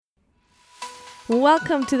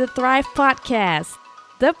Welcome to the Thrive Podcast,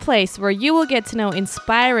 the place where you will get to know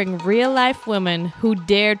inspiring real-life women who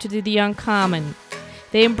dare to do the uncommon.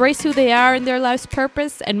 They embrace who they are in their life's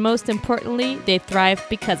purpose, and most importantly, they thrive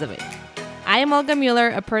because of it. I am Olga Mueller,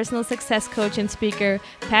 a personal success coach and speaker,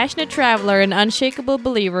 passionate traveler, and unshakable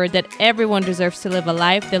believer that everyone deserves to live a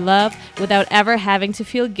life they love without ever having to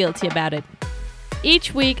feel guilty about it.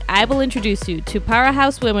 Each week, I will introduce you to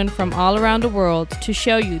powerhouse women from all around the world to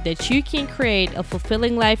show you that you can create a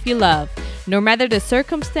fulfilling life you love, no matter the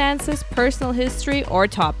circumstances, personal history, or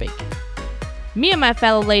topic. Me and my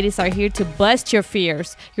fellow ladies are here to bust your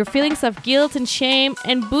fears, your feelings of guilt and shame,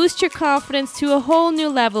 and boost your confidence to a whole new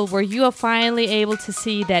level where you are finally able to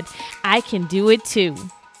see that I can do it too.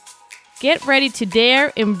 Get ready to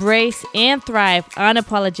dare, embrace, and thrive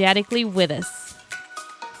unapologetically with us.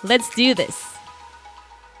 Let's do this.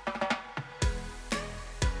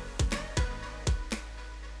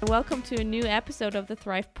 Welcome to a new episode of the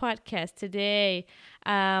Thrive Podcast. Today,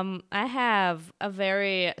 I have a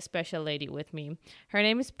very special lady with me. Her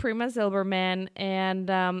name is Prima Zilberman, and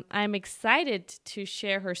I'm excited to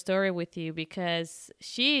share her story with you because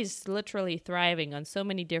she's literally thriving on so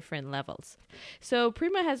many different levels. So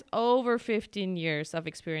Prima has over 15 years of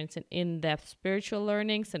experience in in-depth spiritual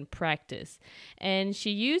learnings and practice, and she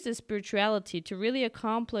uses spirituality to really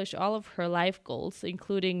accomplish all of her life goals,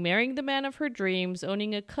 including marrying the man of her dreams,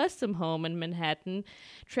 owning a custom home in Manhattan,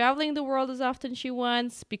 traveling the world as often she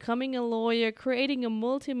wants, becoming a lawyer, creating a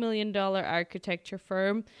multi-million-dollar architecture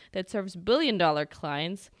firm that serves billion-dollar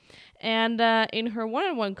clients. And in her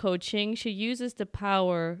one-on-one coaching, she uses the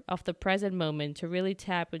power of the present moment to really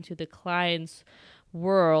tap into the client's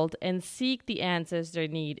world and seek the answers they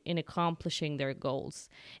need in accomplishing their goals.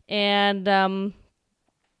 And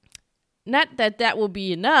not that that will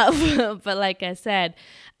be enough, but like I said,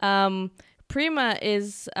 Prima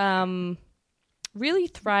is really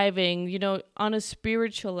thriving, on a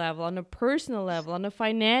spiritual level, on a personal level, on a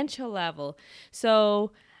financial level.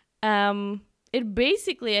 So it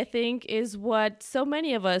basically, I think, is what so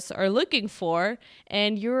many of us are looking for,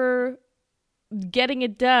 and you're getting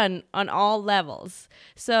it done on all levels.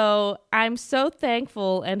 So I'm so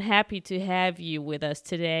thankful and happy to have you with us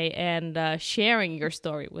today and sharing your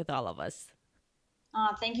story with all of us.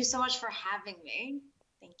 Thank you so much for having me.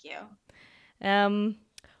 Thank you.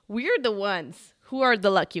 We're the ones who are the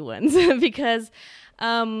lucky ones because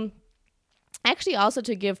actually also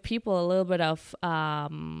to give people a little bit of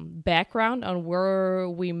background on where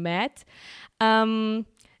we met.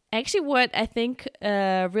 Actually, what I think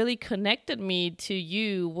really connected me to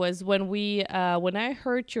you was when I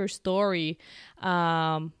heard your story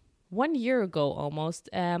 1 year ago almost,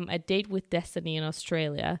 a date with Destiny in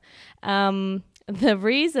Australia. The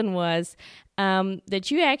reason was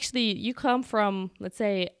that you come from, let's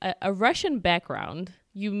say, a Russian background.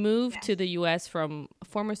 You moved to the U.S. from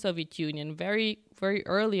former Soviet Union very, very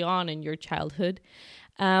early on in your childhood.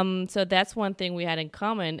 So that's one thing we had in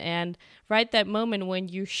common. And right that moment when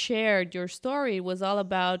you shared your story was all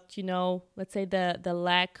about, let's say the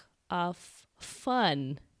lack of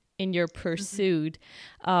fun in your pursuit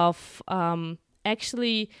of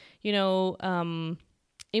actually,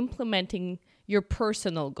 implementing your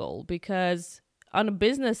personal goal, because on a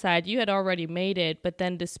business side you had already made it, but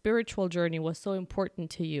then the spiritual journey was so important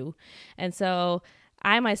to you. And so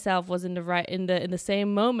I myself was in the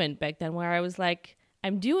same moment back then where I was like,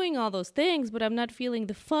 I'm doing all those things, but I'm not feeling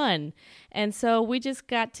the fun. And so we just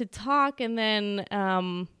got to talk, and then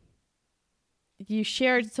you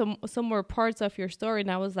shared some more parts of your story,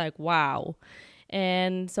 and I was like, wow.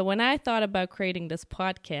 And so when I thought about creating this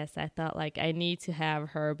podcast, I thought like I need to have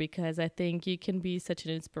her because I think you can be such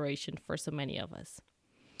an inspiration for so many of us.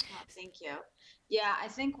 Oh, thank you. Yeah, I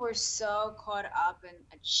think we're so caught up in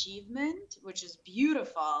achievement, which is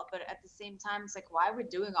beautiful, but at the same time, it's like, why are we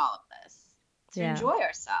doing all of this? To Yeah. enjoy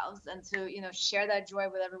ourselves and to, share that joy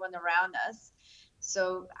with everyone around us.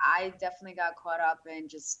 So I definitely got caught up in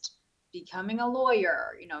just becoming a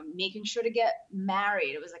lawyer, making sure to get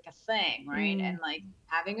married. It was like a thing, right? Mm. And like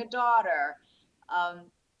having a daughter,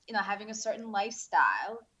 um, having a certain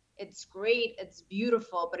lifestyle. It's great, it's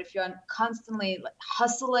beautiful, but if you're constantly like,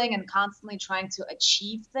 hustling and constantly trying to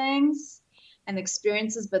achieve things and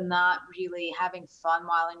experiences, but not really having fun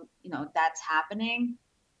while that's happening,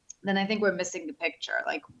 then I think we're missing the picture.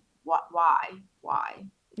 Like, why,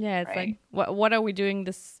 Yeah, it's like, right? what are we doing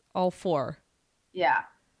this all for? Yeah.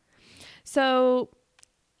 So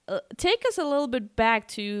take us a little bit back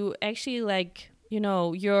to actually like,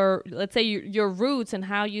 your, let's say your roots and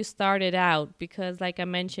how you started out, because like I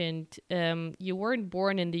mentioned, you weren't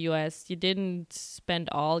born in the US, you didn't spend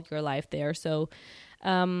all your life there. So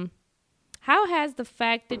How has the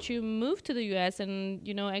fact that you moved to the US and,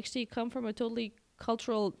 actually come from a totally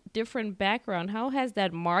cultural different background, how has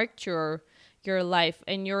that marked your life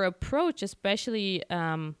and your approach, especially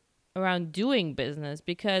around doing business?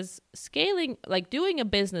 Because scaling, like doing a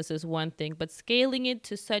business is one thing, but scaling it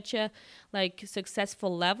to such a like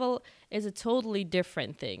successful level is a totally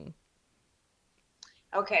different thing.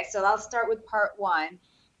 Okay, so I'll start with part one.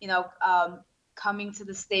 You know, coming to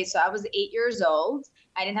the States. So I was 8 years old.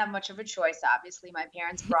 I didn't have much of a choice, obviously. My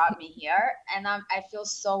parents brought me here, and I feel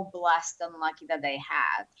so blessed and lucky that they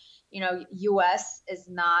have. You know, US is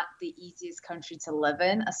not the easiest country to live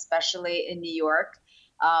in, especially in New York.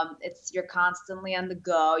 You're constantly on the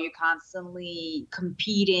go, you're constantly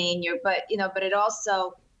competing, but it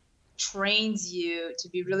also trains you to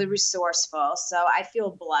be really resourceful. So I feel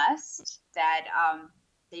blessed that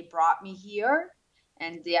they brought me here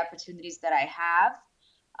and the opportunities that I have.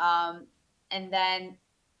 And then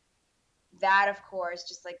that, of course,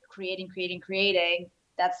 just like creating,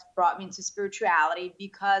 that's brought me into spirituality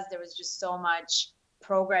because there was just so much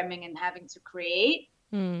programming and having to create.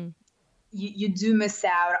 Mm. You do miss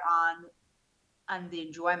out on the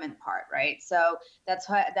enjoyment part, right? So that's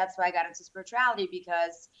why I got into spirituality,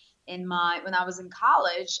 because when I was in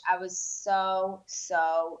college, I was so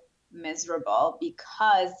miserable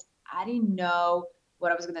because I didn't know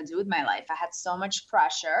what I was going to do with my life. I had so much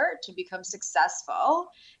pressure to become successful,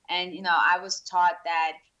 and I was taught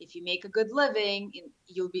that if you make a good living,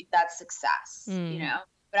 that's success, Mm.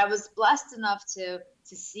 But I was blessed enough to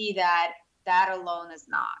see that alone is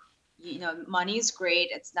not. Money is great,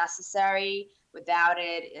 it's necessary. Without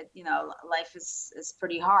it, life is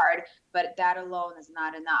pretty hard, but that alone is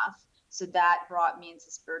not enough. So that brought me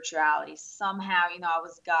into spirituality. Somehow, I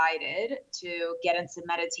was guided to get into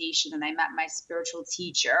meditation, and I met my spiritual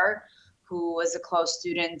teacher, who was a close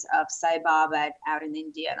student of Sai Baba out in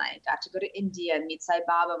India. And I got to go to India and meet Sai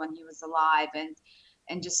Baba when he was alive.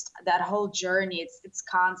 And just that whole journey, it's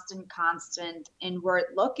constant inward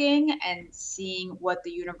looking and seeing what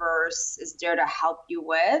the universe is there to help you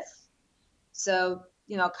with. So,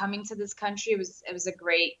 coming to this country, it was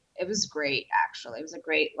great actually. It was a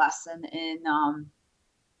great lesson in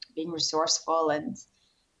being resourceful, and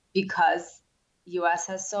because US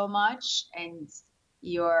has so much, and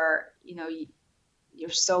you're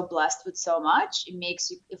so blessed with so much,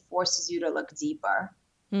 it forces you to look deeper.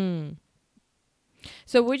 Mm.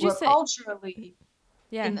 So would you Where say, culturally,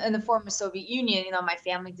 yeah. in the former Soviet Union, my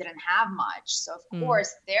family didn't have much. So of Mm.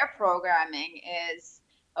 course their programming is,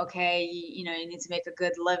 okay, you need to make a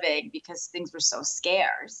good living because things were so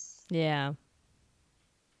scarce. Yeah.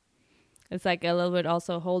 It's like a little bit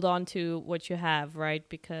also hold on to what you have, right?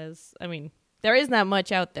 Because I mean, there is not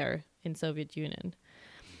much out there in Soviet Union.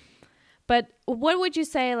 But what would you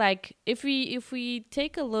say, like if we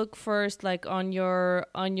take a look first, like on your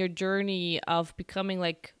journey of becoming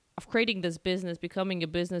like of creating this business, becoming a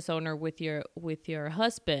business owner with your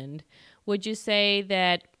husband, would you say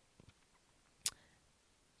that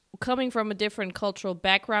coming from a different cultural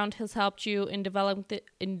background has helped you in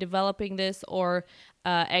developing this, or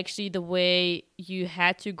actually the way you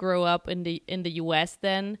had to grow up in the US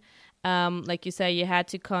then? Like you say, you had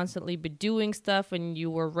to constantly be doing stuff and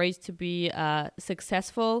you were raised to be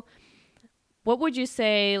successful. What would you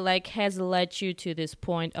say like has led you to this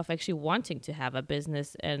point of actually wanting to have a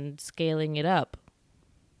business and scaling it up?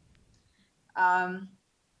 Um,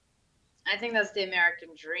 I think that's the American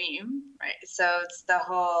dream, right? So it's the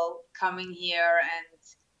whole coming here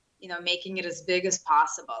and, making it as big as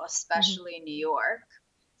possible, Mm-hmm. especially in New York.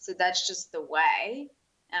 So that's just the way.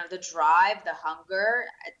 And the drive, the hunger,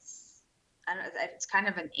 I don't know, it's kind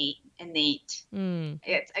of innate. Mm.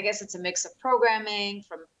 I guess it's a mix of programming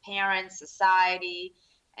from parents, society,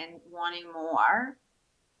 and wanting more.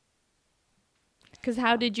 Because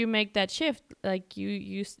how did you make that shift? Like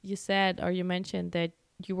you said, or you mentioned that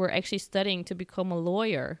you were actually studying to become a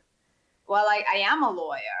lawyer. Well, I am a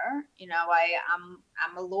lawyer.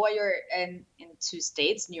 I'm a lawyer in two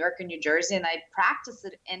states, New York and New Jersey, and I practice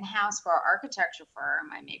it in house for our architecture firm.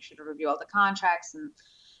 I make sure to review all the contracts, and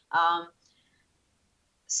um,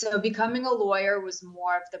 so becoming a lawyer was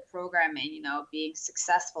more of the programming, being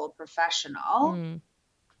successful, professional. Mm.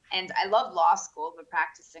 And I love law school, but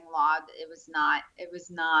practicing law, it was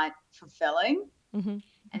not fulfilling. Mm-hmm.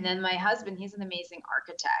 And then my husband, he's an amazing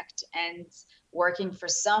architect, and working for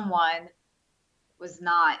someone was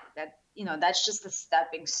not that, that's just a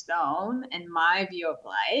stepping stone in my view of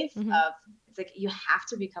life. Mm-hmm. Of It's like you have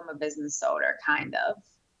to become a business owner, kind of.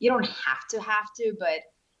 You don't have to, but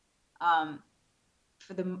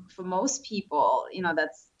for most people,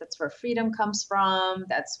 that's where freedom comes from.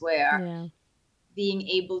 That's where Yeah. being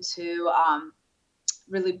able to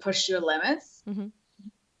really push your limits. Mm-hmm.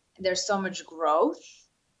 There's so much growth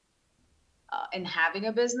in having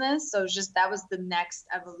a business. So it's just that was the next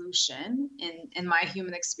evolution in my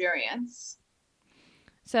human experience.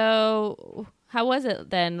 So how was it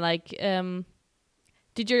then? Like,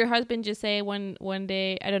 did your husband just say one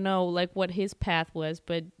day, I don't know, like what his path was,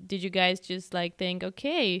 but did you guys just like think,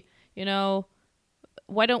 okay, you know,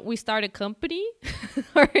 why don't we start a company?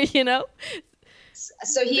 Or, you know,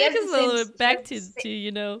 So he take has us the a same, little bit back he has the to same,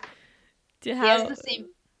 you know, to he has how the same,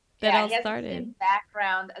 that yeah, all he has the started. same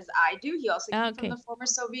background as I do. He also Ah, came from okay. the former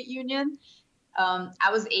Soviet Union.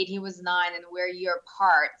 I was 8, he was 9, and we're a year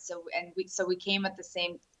apart. So we came at the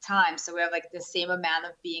same time. So we have like the same amount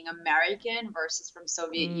of being American versus from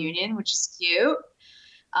Soviet Mm. Union, which is cute.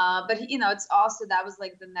 But you know, it's also that was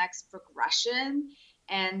like the next progression,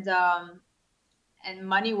 and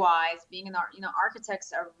money wise, being an art, you know,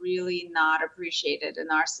 architects are really not appreciated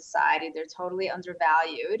in our society. They're totally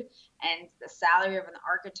undervalued, and the salary of an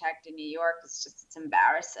architect in New York is just it's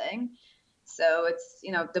embarrassing. So it's,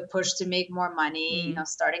 you know, the push to make more money, you Mm. know,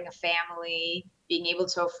 starting a family, being able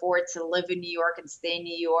to afford to live in New York and stay in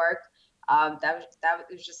New York. That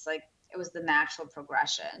was just like it was the natural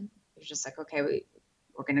progression. It was just like, okay,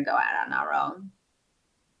 we're gonna go out on our own.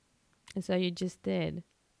 And so you just did.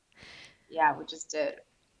 Yeah, we just did.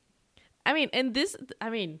 I mean, and this, I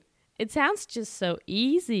mean, it sounds just so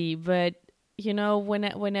easy, but you know, when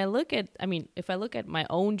I look at, I mean, if I look at my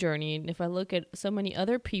own journey and if I look at so many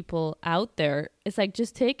other people out there, it's like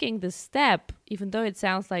just taking the step, even though it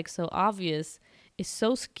sounds like so obvious, is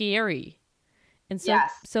so scary. And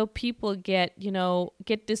Yes. so people get, you know,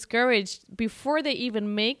 get discouraged before they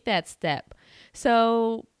even make that step.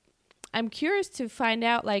 So I'm curious to find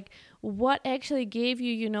out like what actually gave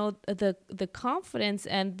you, you know, the confidence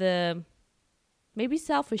and the maybe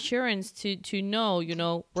self-assurance to know, you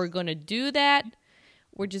know, we're going to do that.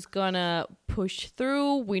 We're just going to push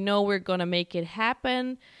through. We know we're going to make it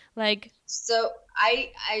happen. Like, So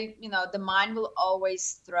you know, the mind will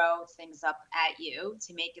always throw things up at you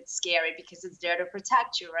to make it scary because it's there to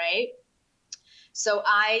protect you, right? So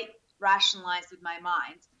I rationalized with my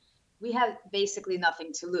mind. We had basically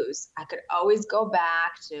nothing to lose. I could always go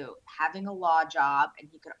back to having a law job, and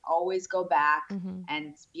he could always go back mm-hmm.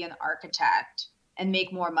 and be an architect and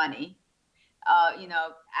make more money, you know,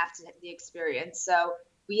 after the experience. So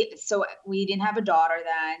we didn't have a daughter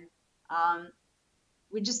then.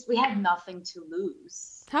 We had nothing to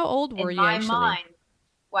lose. How old were In you my actually? mind,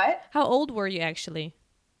 what? How old were you actually?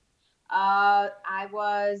 I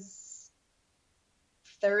was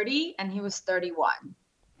 30 and he was 31.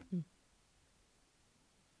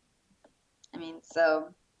 I mean,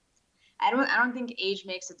 so I don't think age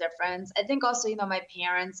makes a difference. I think also, you know, my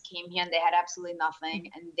parents came here and they had absolutely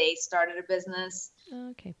nothing and they started a business Oh,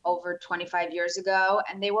 okay. over 25 years ago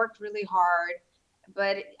and they worked really hard,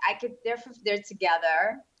 but they're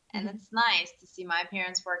together, and Mm-hmm. it's nice to see my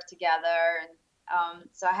parents work together. And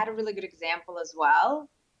so I had a really good example as well.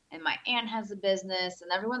 And my aunt has a business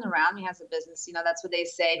and everyone around me has a business. You know, that's what they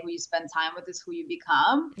say, who you spend time with is who you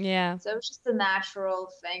become. Yeah, So it's just a natural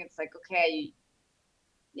thing. It's like, okay,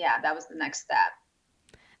 yeah, that was the next step.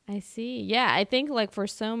 I see. Yeah, I think like for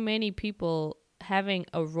so many people having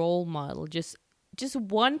a role model, just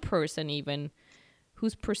one person even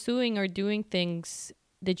who's pursuing or doing things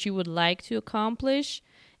that you would like to accomplish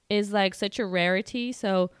is like such a rarity.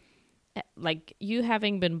 So like you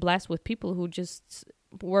having been blessed with people who just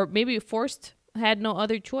were maybe forced had no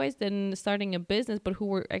other choice than starting a business but who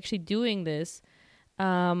were actually doing this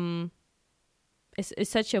um is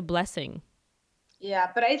such a blessing.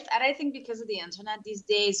 Yeah, but I think because of the internet these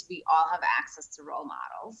days, we all have access to role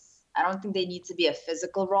models. I don't think they need to be a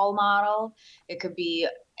physical role model. It could be,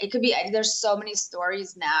 there's so many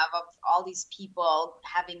stories now of all these people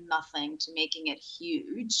having nothing to making it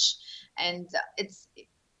huge. And it's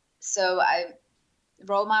so I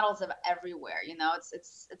role models of everywhere, you know,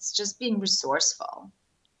 it's just being resourceful.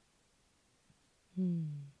 Hmm.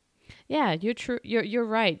 Yeah, you're true. You're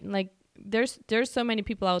right. Like there's so many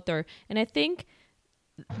people out there, and I think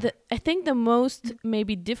the most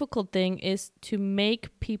maybe difficult thing is to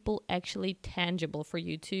make people actually tangible for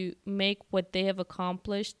you, to make what they have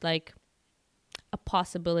accomplished like a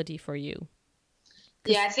possibility for you.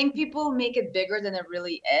 Yeah, Because I think people make it bigger than it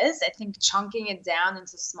really is. I think chunking it down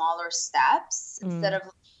into smaller steps mm,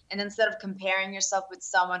 instead of comparing yourself with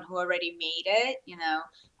someone who already made it,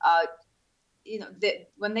 uh,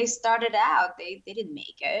 when they started out, they didn't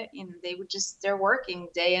make it. You know, they're working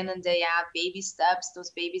day in and day out, baby steps.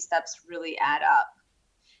 Those baby steps really add up.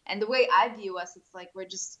 And the way I view us, it's like we're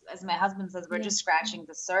just, as my husband says, we're yeah, just scratching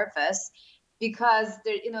the surface. because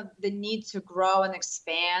there, the need to grow and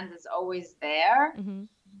expand is always there. Mm-hmm.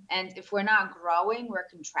 And if we're not growing, we're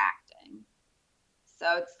contracting.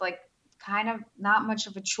 So it's like kind of not much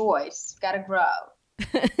of a choice. Got to grow.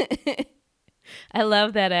 I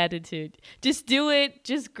love that attitude. Just do it.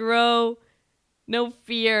 Just grow. No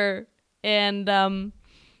fear. And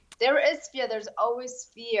there is fear. There's always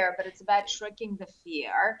fear, but it's about tricking the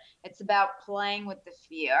fear. It's about playing with the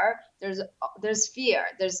fear. There's fear.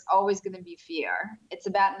 There's always going to be fear. It's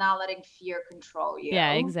about not letting fear control you.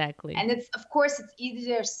 Yeah, exactly. And it's, of course, it's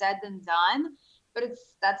easier said than done, but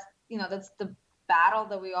that's the battle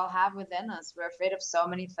that we all have within us. We're afraid of so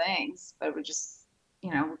many things, but we just,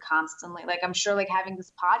 we constantly, like, I'm sure, like, having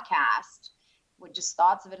this podcast with just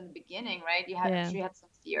thoughts of it in the beginning, right? I'm sure you had some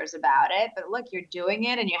fears about it, but look, you're doing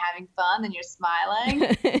it and you're having fun and you're smiling.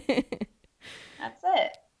 That's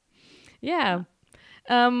it. Yeah.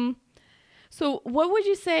 So what would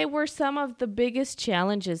you say were some of the biggest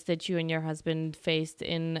challenges that you and your husband faced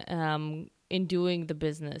in doing the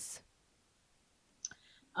business?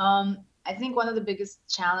 I think one of the biggest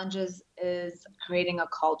challenges is creating a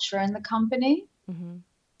culture in the company. Mm-hmm.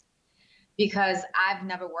 Because I've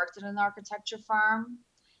never worked in an architecture firm,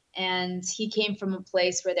 and he came from a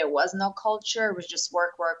place where there was no culture. It was just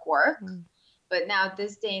work, work, work. Mm. But now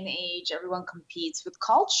this day and age, everyone competes with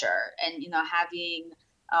culture, and, having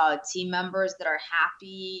team members that are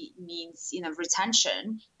happy means,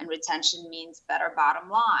 retention, and retention means better bottom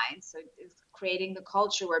line. So it's creating the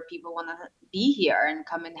culture where people want to be here and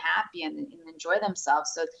come in happy and enjoy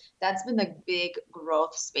themselves. So that's been a big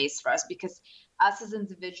growth space for us, because us as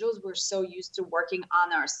individuals, we're so used to working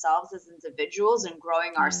on ourselves as individuals and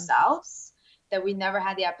growing ourselves that we never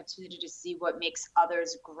had the opportunity to see what makes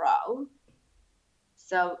others grow.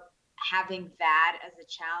 So having that as a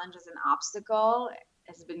challenge, as an obstacle,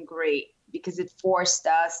 has been great, because it forced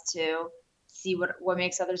us to see what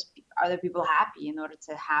makes other people happy in order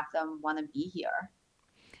to have them want to be here.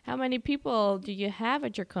 How many people do you have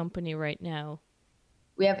at your company right now?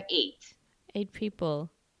 We have 8. 8 people.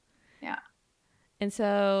 Yeah. And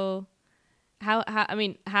so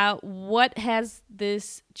what has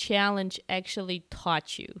this challenge actually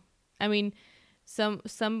taught you? I mean,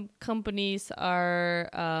 some companies are,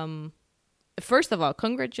 first of all,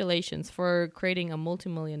 congratulations for creating a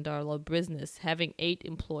multi-million-dollar business, having 8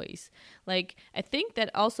 employees. Like, I think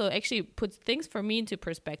that also actually puts things for me into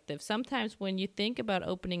perspective. Sometimes when you think about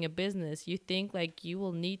opening a business, you think like you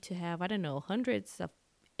will need to have, I don't know, hundreds of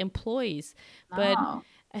employees. Oh. But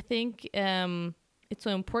I think it's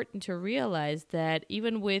so important to realize that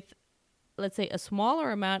even with, let's say, a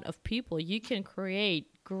smaller amount of people, you can create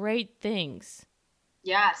great things.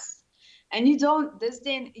 Yes. And you don't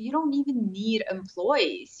even need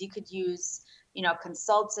employees. You could use,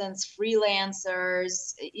 consultants,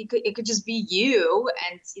 freelancers. It could just be you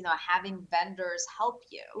and, having vendors help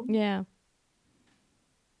you. Yeah.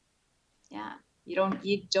 Yeah. You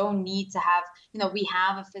don't need to have, we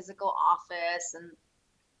have a physical office and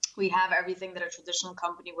we have everything that a traditional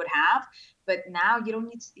company would have, but now you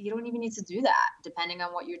don't even need to do that, depending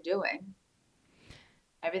on what you're doing.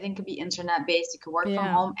 Everything could be internet based. You could work from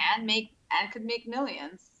home and could make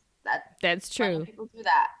millions. That's true. People do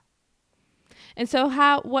that. And so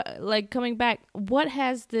coming back, what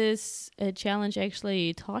has this challenge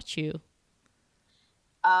actually taught you?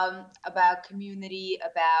 About community,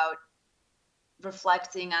 about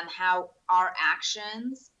reflecting on how our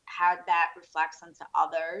actions, how that reflects onto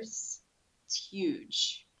others. It's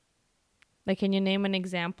huge. Like, can you name an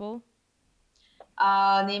example?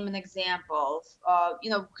 Name an example.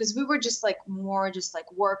 Because we were just like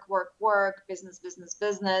work, work, work, business, business,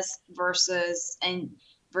 business versus,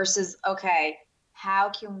 okay, how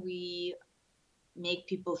can we make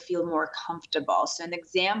people feel more comfortable? So an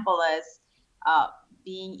example is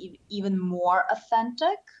being even more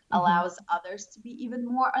authentic, allows others to be even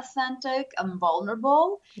more authentic and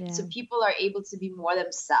vulnerable. Yeah. So people are able to be more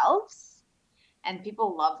themselves, and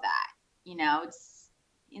people love that. It's,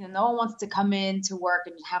 no one wants to come in to work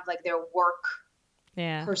and have like their work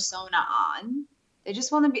persona on. They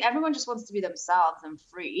just want to be, everyone just wants to be themselves and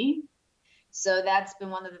free. So that's been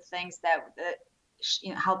one of the things that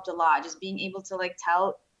helped a lot, just being able to like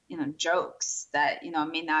tell, jokes that,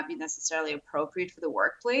 may not be necessarily appropriate for the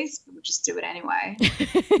workplace, but we just do it anyway.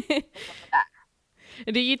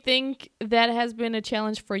 Do you think that has been a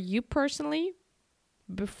challenge for you personally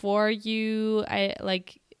before you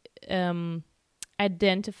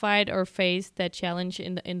identified or faced that challenge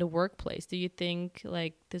in the workplace? Do you think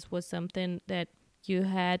like this was something that you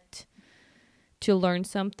had to learn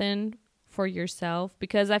something for yourself?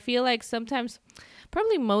 Because I feel like sometimes,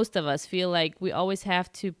 probably most of us feel like we always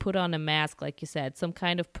have to put on a mask, like you said, some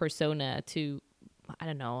kind of persona to, I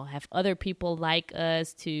don't know, have other people like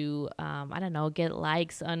us, to, I don't know, get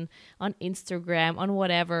likes on Instagram, on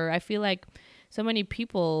whatever. I feel like so many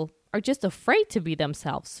people are just afraid to be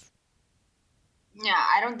themselves. Yeah,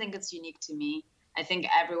 I don't think it's unique to me. I think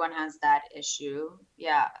everyone has that issue.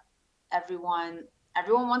 Yeah, everyone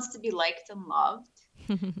wants to be liked and loved.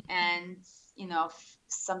 And,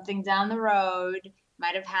 something down the road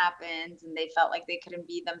might have happened and they felt like they couldn't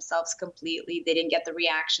be themselves completely. They didn't get the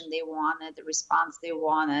reaction they wanted, the response they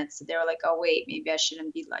wanted. So they were like, oh, wait, maybe I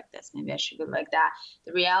shouldn't be like this. Maybe I should be like that.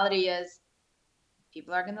 The reality is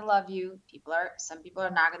people are going to love you. Some people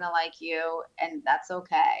are not going to like you, and that's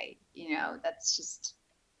okay. That's just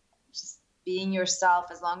being yourself.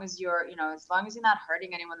 As long as you're not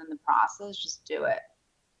hurting anyone in the process, just do it.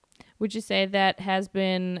 Would you say that has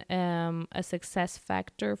been a success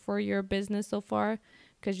factor for your business so far?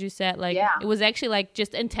 Because you said it was actually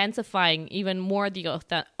just intensifying even more the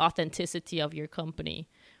authenticity of your company.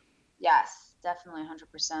 Yes, definitely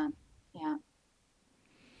 100%. Yeah.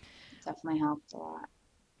 Definitely helped a lot.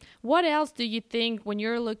 What else do you think, when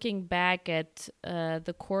you're looking back at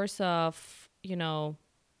the course of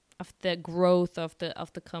of the growth of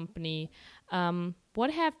the company,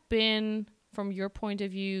 what have been, from your point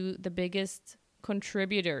of view, the biggest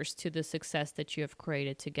contributors to the success that you have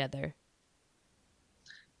created together?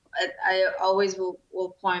 I always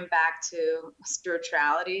will point back to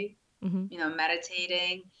spirituality. Mm-hmm.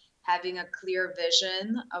 Meditating, having a clear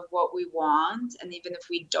vision of what we want. And even if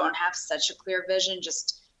we don't have such a clear vision,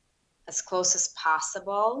 just as close as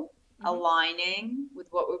possible, aligning with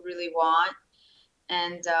what we really want,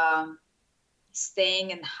 and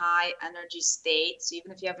staying in high energy state. So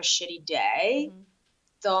even if you have a shitty day,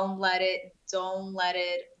 don't let it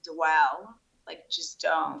dwell. Just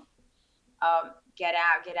don't. Get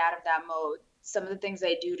out of that mode. Some of the things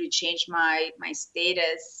I do to change my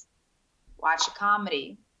status: watch a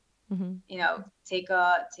comedy, take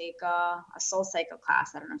a Soul Cycle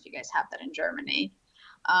class. I don't know if you guys have that in Germany.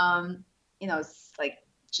 It's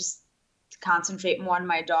just to concentrate more on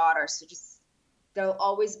my daughter. So just, there'll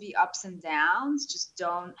always be ups and downs. Just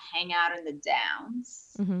don't hang out in the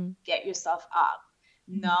downs. Get yourself up.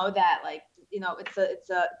 Know that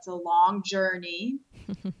it's a long journey.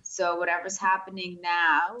 So whatever's happening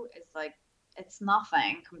now is it's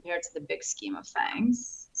nothing compared to the big scheme of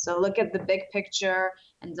things. So look at the big picture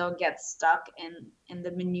and don't get stuck in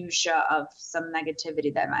the minutia of some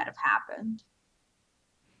negativity that might have happened.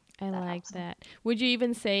 I like that. Would you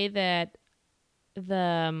even say that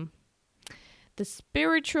the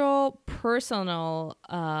spiritual, personal,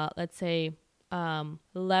 let's say,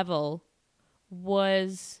 level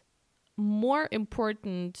was more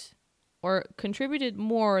important or contributed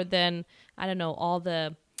more than, I don't know, all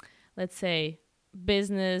the, let's say,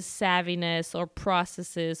 business savviness or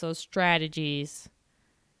processes or strategies?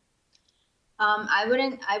 I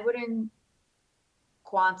wouldn't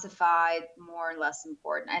quantify more or less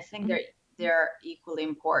important. I think they're equally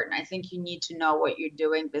important. I think you need to know what you're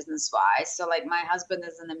doing business wise. So my husband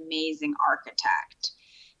is an amazing architect.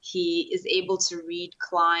 He is able to read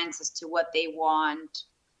clients as to what they want,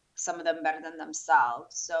 some of them better than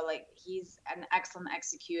themselves. So he's an excellent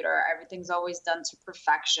executor. Everything's always done to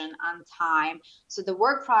perfection, on time. So the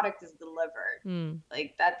work product is delivered.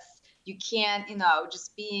 You can't,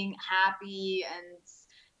 just being happy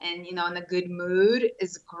and in a good mood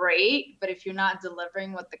is great. But if you're not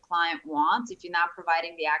delivering what the client wants, if you're not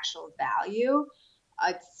providing the actual value,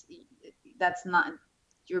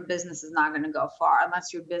 your business is not going to go far,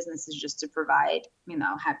 unless your business is just to provide,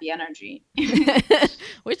 happy energy.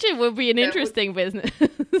 Which it would be an interesting business.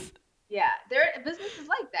 Yeah, there are businesses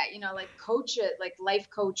like that, like coaches, like life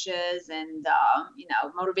coaches and,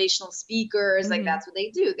 motivational speakers. That's what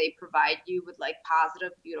they do. They provide you with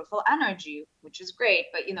positive, beautiful energy, which is great.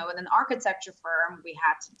 But, in an architecture firm, we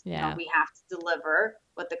have to deliver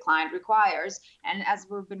what the client requires. And as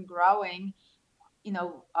we've been growing,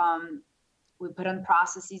 we put on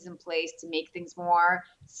processes in place to make things more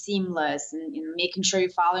seamless and making sure you're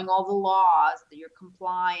following all the laws, that you're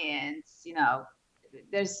compliant.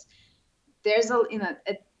 There's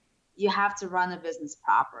you have to run a business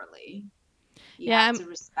properly. You have to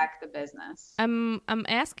respect the business. I'm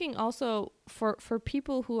asking also for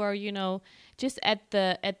people who are, just at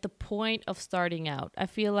the point of starting out. I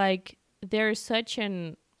feel like there is such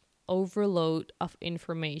an overload of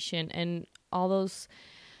information and all those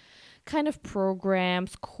kind of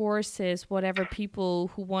programs, courses, whatever, people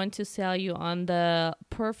who want to sell you on the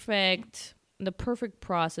perfect the perfect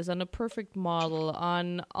process, on the perfect model,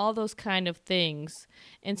 on all those kind of things.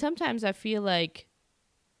 And sometimes I feel like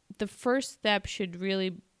the first step should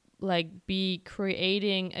really like be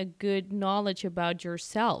creating a good knowledge about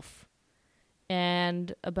yourself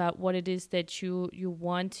and about what it is that you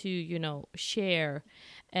want to, share.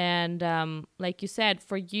 And like you said,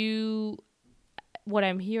 for you, what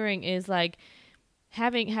I'm hearing is like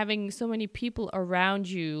having so many people around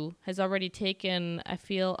you has already taken, I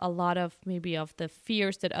feel, a lot of maybe of the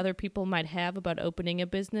fears that other people might have about opening a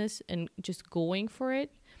business and just going for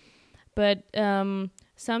it. But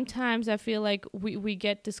sometimes I feel like we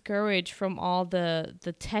get discouraged from all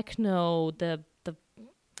the techno,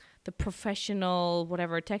 the professional,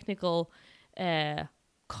 whatever, technical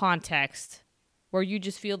context, where you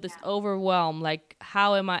just feel this overwhelm, like,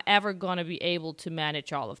 how am I ever going to be able to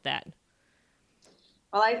manage all of that?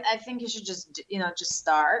 Well, I think you should just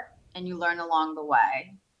start, and you learn along the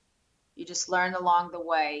way. You just learn along the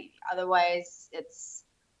way. Otherwise, it's,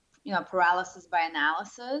 paralysis by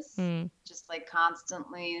analysis. Just like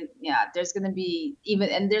constantly, there's going to be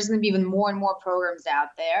even more and more programs out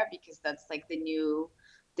there, because that's like the new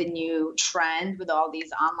trend with all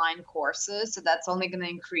these online courses. So that's only going to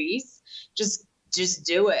increase. Just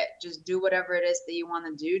do it. Just do whatever it is that you want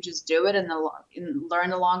to do. Just do it and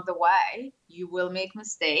learn along the way. You will make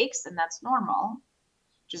mistakes, and that's normal.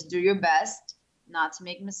 Just do your best not to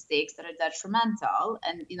make mistakes that are detrimental.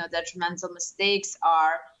 And, detrimental mistakes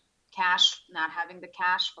are not having the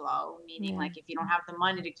cash flow, meaning like if you don't have the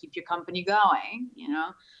money to keep your company going,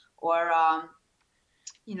 or,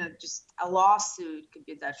 just a lawsuit could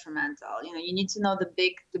be detrimental. You need to know the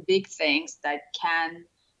big things that can,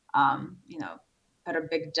 put a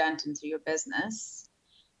big dent into your business.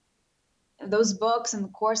 Those books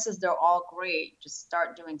and courses, they're all great. Just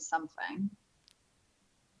start doing something.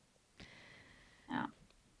 Yeah.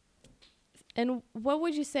 And what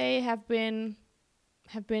would you say have been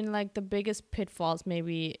like the biggest pitfalls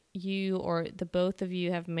maybe you or the both of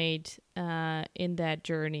you have made in that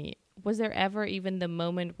journey? Was there ever even the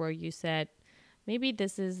moment where you said, maybe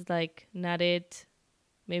this is like not it?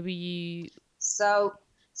 Maybe you...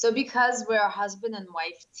 So because we're a husband and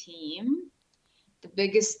wife team, the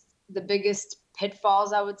biggest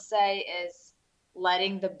pitfalls, I would say, is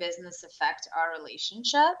letting the business affect our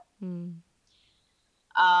relationship.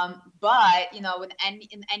 But in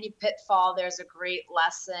any pitfall, there's a great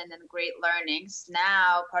lesson and great learnings.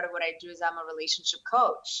 Now, part of what I do is I'm a relationship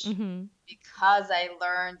coach, because I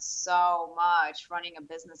learned so much running a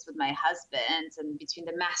business with my husband, and between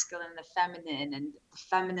the masculine and the feminine, and the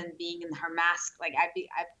feminine being in her like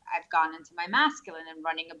I've gone into my masculine and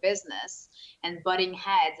running a business and butting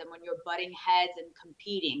heads. And when you're butting heads and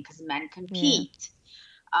competing, because men compete,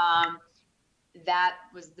 that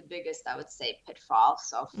was the biggest, I would say, pitfall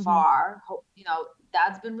so far.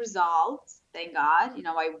 That's been resolved, thank God.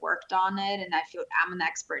 I worked on it, and I feel I'm an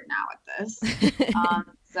expert now at this.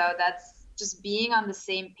 So that's just being on the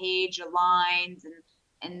same page, aligned,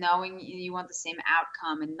 and knowing you want the same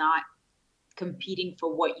outcome, and not competing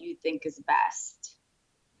for what you think is best.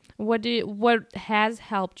 What has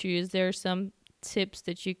helped you? Is there some tips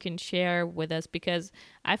that you can share with us? Because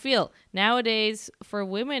I feel nowadays for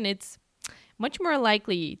women, it's much more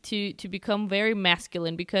likely to become very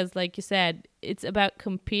masculine, because like you said, it's about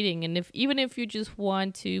competing. And even if you just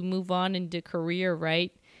want to move on in the career,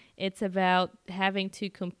 right, it's about having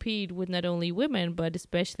to compete with not only women, but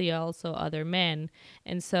especially also other men.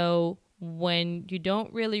 And so when you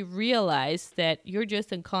don't really realize that you're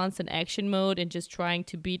just in constant action mode and just trying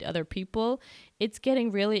to beat other people, it's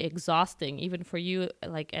getting really exhausting, even for you,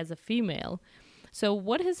 like as a female. So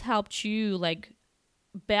what has helped you like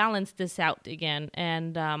balance this out again,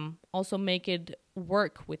 and also make it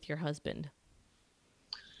work with your husband?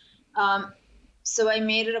 So I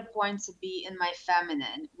made it a point to be in my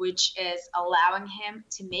feminine, which is allowing him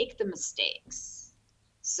to make the mistakes.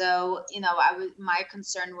 So, my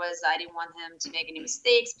concern was I didn't want him to make any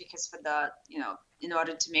mistakes, because in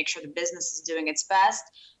order to make sure the business is doing its best.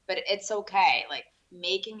 But it's okay. Like,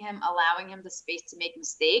 allowing him the space to make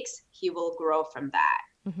mistakes, he will grow from that.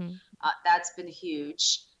 That's been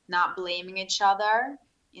huge. Not blaming each other.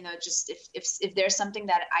 Just if there's something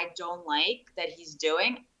that I don't like that he's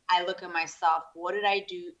doing, I look at myself, what did I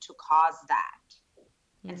do to cause that?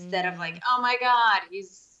 Instead of like, oh my God,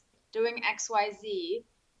 he's doing XYZ.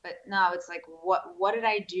 But no, it's like, what did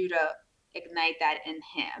I do to ignite that in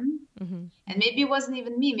him? And maybe it wasn't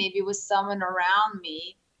even me. Maybe it was someone around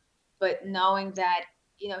me. But knowing that,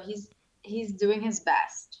 he's doing his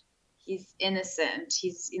best. He's innocent.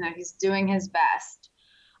 He's doing his best.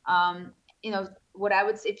 What I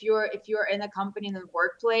would say, if you're in a company, in the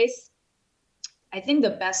workplace, I think the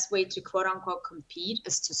best way to quote unquote compete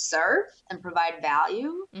is to serve and provide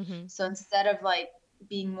value. Mm-hmm. So instead of like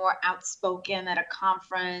being more outspoken at a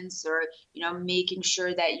conference or, making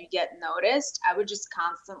sure that you get noticed, I would just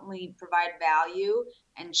constantly provide value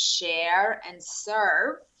and share and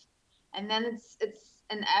serve. And then it's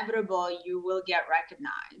inevitable you will get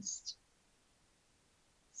recognized.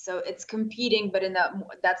 So it's competing, but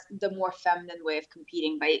that's the more feminine way of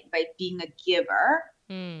competing, by being a giver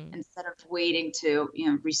instead of waiting to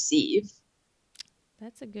receive.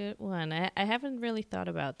 That's a good one. I haven't really thought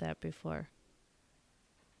about that before.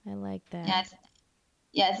 I like that.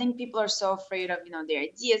 I think people are so afraid of their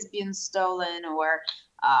ideas being stolen, or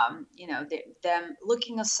them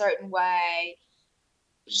looking a certain way.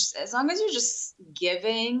 Just, as long as you're just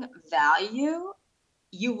giving value,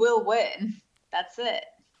 you will win. That's it.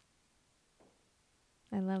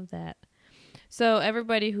 I love that. So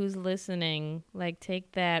everybody who's listening, like,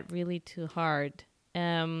 take that really to heart.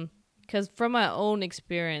 Because from my own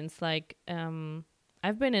experience, like,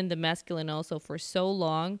 I've been in the masculine also for so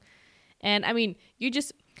long. And I mean, you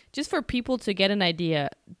just for people to get an idea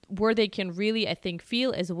where they can really, I think,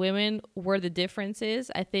 feel as women where the difference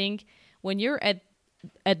is. I think when you're at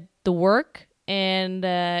the work and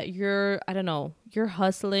you're, I don't know, you're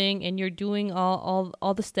hustling and you're doing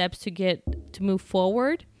all the steps to move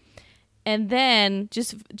forward, and then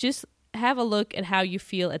just have a look at how you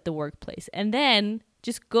feel at the workplace, and then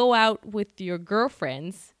just go out with your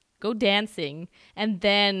girlfriends, go dancing, and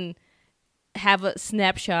then have a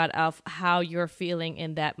snapshot of how you're feeling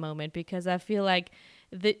in that moment. Because I feel like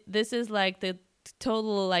this is like the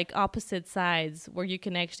total like opposite sides where you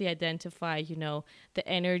can actually identify, the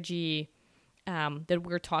energy that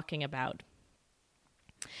we're talking about.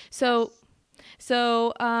 So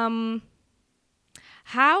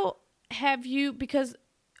how have you, because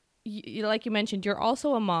like you mentioned, you're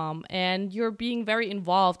also a mom and you're being very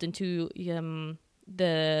involved into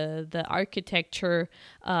the architecture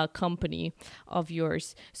company of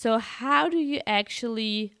yours. So how do you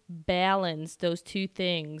actually balance those two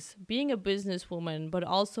things, being a businesswoman but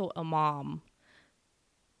also a mom?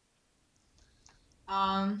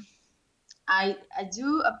 I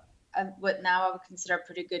do what now I would consider a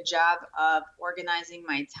pretty good job of organizing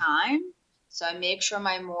my time. So I make sure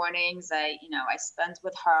my mornings I spend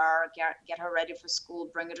with her, get her ready for school,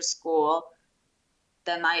 bring her to school.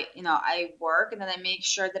 Then I work, and then I make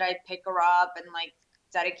sure that I pick her up and like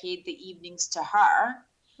dedicate the evenings to her.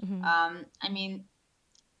 Mm-hmm. I mean,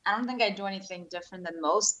 I don't think I do anything different than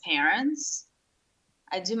most parents.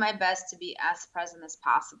 I do my best to be as present as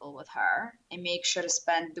possible with her. I make sure to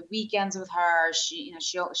spend the weekends with her. She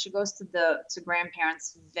goes to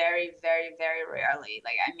grandparents very, very, very rarely.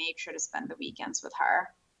 Like, I make sure to spend the weekends with her.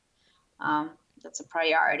 That's a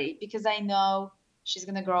priority because I know she's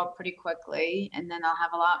gonna grow up pretty quickly, and then I'll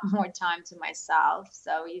have a lot more time to myself.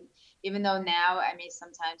 So even though now I may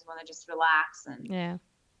sometimes want to just relax and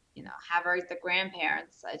have her at the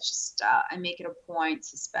grandparents, I make it a point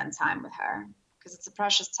to spend time with her, because it's a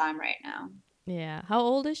precious time right now. Yeah. How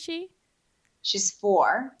old is she? She's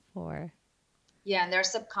 4. 4. Yeah, and their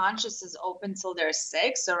subconscious is open till they're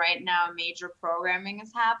 6. So right now, major programming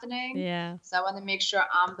is happening. Yeah. So I want to make sure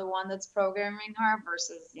I'm the one that's programming her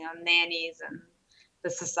versus, nannies and the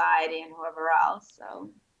society and whoever else. So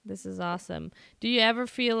this is awesome. Do you ever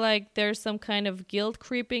feel like there's some kind of guilt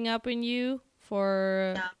creeping up in you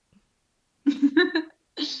for? No.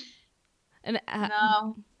 And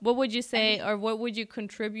no. What would you say, or what would you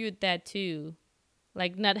contribute that to,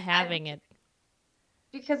 like not having it?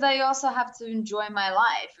 Because I also have to enjoy my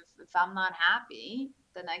life. If I'm not happy,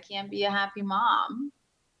 then I can't be a happy mom.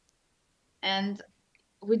 And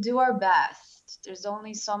we do our best. There's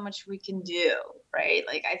only so much we can do, right?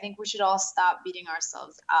 Like, I think we should all stop beating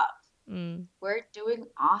ourselves up. We're doing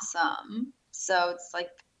awesome. So it's like,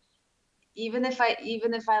 even if I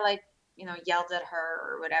like, yelled at her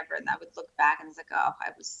or whatever, and I would look back and it's like, oh,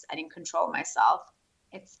 I didn't control myself.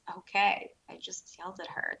 It's okay. I just yelled at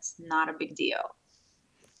her. It's not a big deal.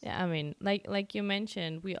 Yeah, I mean, like you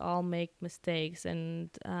mentioned, we all make mistakes, and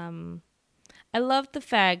I love the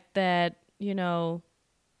fact that you're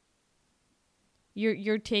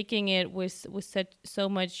taking it with so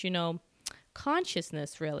much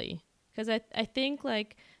consciousness, really, because I think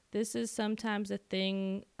like this is sometimes a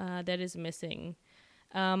thing that is missing.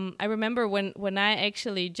 I remember when I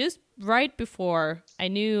actually, just right before I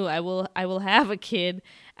knew I will have a kid,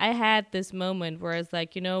 I had this moment where it's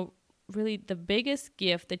like, really the biggest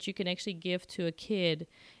gift that you can actually give to a kid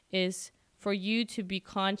is for you to be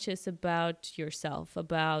conscious about yourself,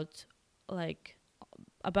 about like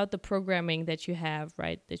about the programming that you have,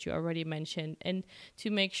 right, that you already mentioned, and to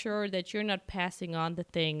make sure that you're not passing on the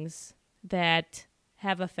things that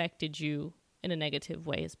have affected you in a negative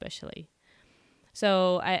way, especially.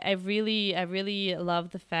 So I really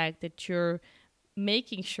love the fact that you're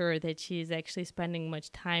making sure that she's actually spending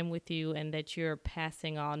much time with you and that you're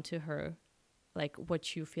passing on to her like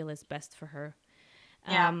what you feel is best for her.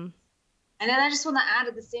 Yeah. Um, And then I just want to add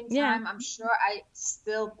at the same yeah. time, I'm sure I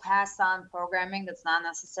still pass on programming that's not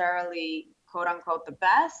necessarily quote unquote the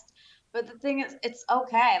best. But the thing is, it's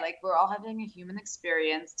okay. Like we're all having a human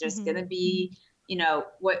experience. There's Mm-hmm. going to be,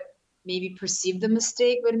 what maybe perceived a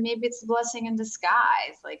mistake, but maybe it's a blessing in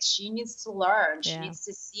disguise. Like she needs to learn. She Yeah. needs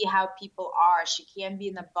to see how people are. She can't be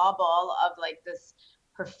in the bubble of like this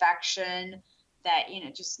perfection that,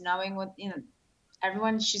 just knowing what,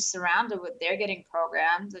 everyone she's surrounded with, they're getting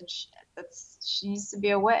programmed, and she needs to be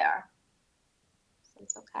aware. So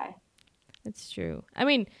it's okay. It's true. I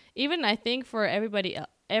mean, even I think for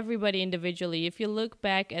everybody individually, if you look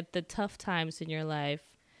back at the tough times in your life,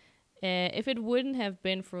 if it wouldn't have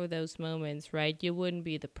been for those moments, right, you wouldn't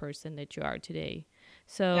be the person that you are today.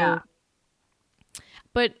 Yeah. So,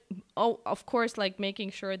 but of course, like making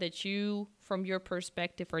sure that you, from your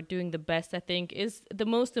perspective, are doing the best, I think, is the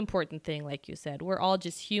most important thing. Like you said, we're all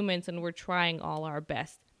just humans and we're trying all our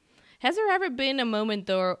best. Has there ever been a moment,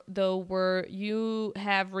 though, where you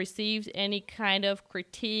have received any kind of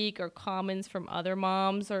critique or comments from other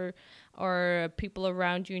moms or people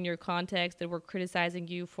around you in your context that were criticizing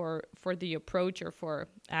you for the approach or for,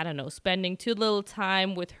 I don't know, spending too little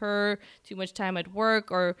time with her, too much time at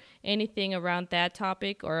work, or anything around that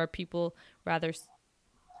topic? Or are people rather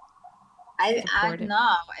I supportive?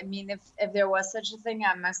 know. I mean, if there was such a thing,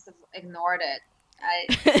 I must have ignored it.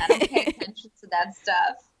 I don't pay attention to that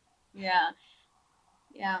stuff. Yeah.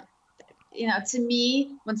 Yeah. To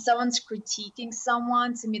me, when someone's critiquing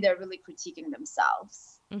someone, to me, they're really critiquing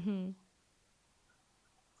themselves. Mm-hmm.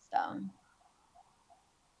 So,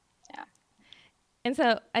 yeah. And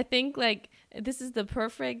so I think like this is the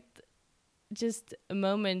perfect just a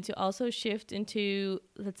moment to also shift into,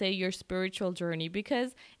 let's say, your spiritual journey,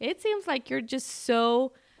 because it seems like you're just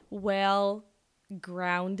so well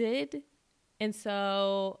grounded and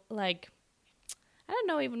so like I don't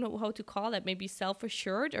know even know how to call it, maybe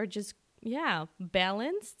self-assured or just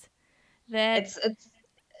balanced that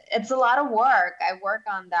It's a lot of work. I work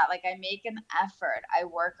on that. Like I make an effort. I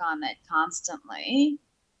work on it constantly.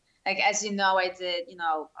 Like as you know, I did,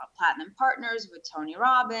 Platinum Partners with Tony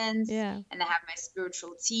Robbins, yeah. and I have my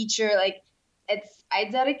spiritual teacher. Like I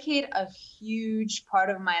dedicate a huge part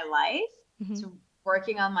of my life Mm-hmm. to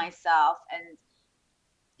working on myself and,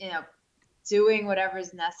 doing whatever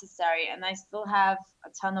is necessary. And I still have a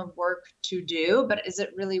ton of work to do, but is it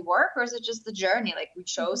really work or is it just the journey? Like we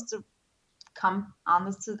chose to come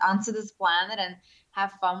onto this planet and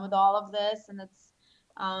have fun with all of this. And it's,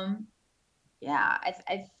 yeah,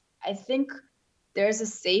 I think there's a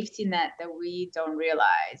safety net that we don't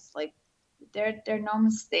realize. Like there are no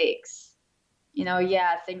mistakes.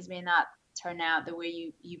 Yeah, things may not turn out the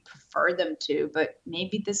way you prefer them to, but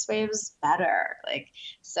maybe this way was better. Like,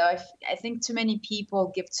 so I think too many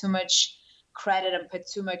people give too much credit and put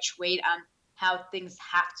too much weight on how things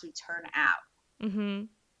have to turn out. Mm-hmm.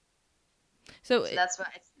 So So that's what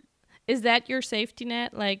is that your safety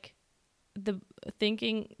net, like the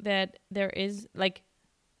thinking that there is like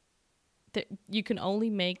that you can only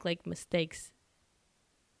make like mistakes?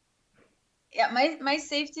 yeah, my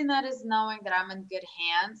safety net is knowing that I'm in good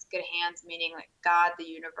hands meaning like God, the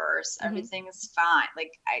universe, Mm-hmm. everything is fine.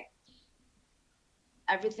 Like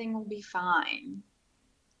everything will be fine.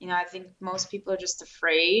 I think most people are just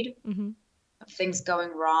afraid Mm-hmm. of things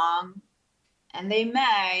going wrong, and they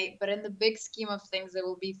may, but in the big scheme of things it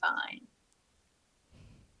will be fine,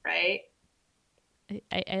 right?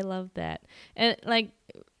 I love that. And like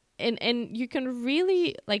and you can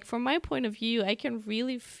really, like, from my point of view, I can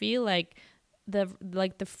really feel like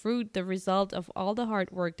the fruit, the result of all the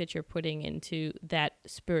hard work that you're putting into that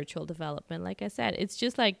spiritual development. Like I said, it's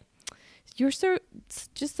just like you're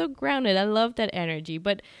just so grounded. I love that energy.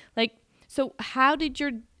 But like, so how did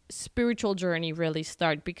your spiritual journey really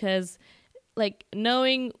start? Because like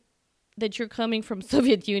knowing that you're coming from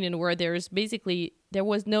Soviet Union where there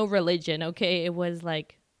was no religion, okay? It was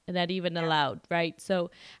like not even Yeah. allowed, right?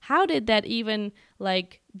 So how did that even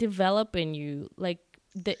like develop in you? Like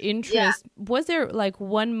the Yeah. interest, was there like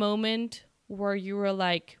one moment where you were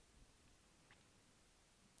like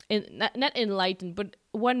not enlightened, but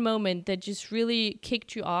one moment that just really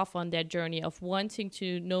kicked you off on that journey of wanting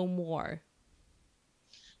to know more?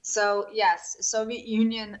 So yes, Soviet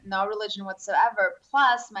Union, no religion whatsoever.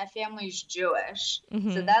 Plus, my family's Jewish, so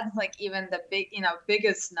Mm-hmm. that's like even the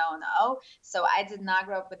biggest no-no. So I did not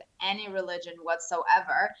grow up with any religion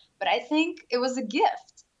whatsoever. But I think it was a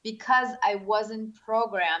gift because I wasn't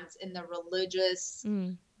programmed in the religious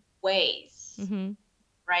ways, Mm-hmm.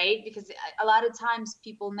 right? Because a lot of times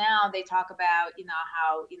people now they talk about,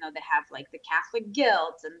 how, they have like the Catholic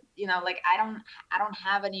guilt and, like I don't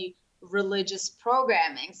have any religious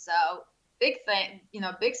programming. So big thing,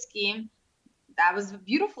 big scheme. That was a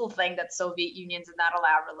beautiful thing that Soviet Union did not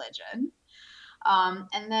allow religion.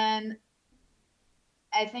 And then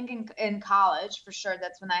I think in college, for sure,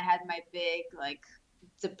 that's when I had my big, like,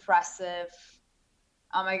 depressive,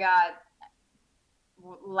 oh my God,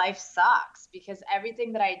 life sucks, because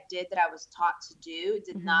everything that I did that I was taught to do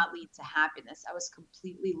did Mm-hmm. not lead to happiness. I was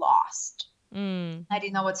completely lost. Mm. I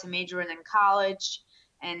didn't know what to major in college,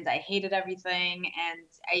 and I hated everything. And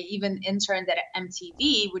I even interned at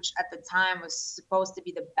MTV, which at the time was supposed to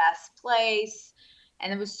be the best place.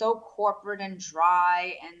 And it was so corporate and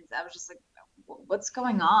dry. And I was just like, what's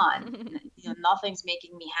going on? Nothing's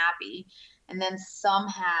making me happy. And then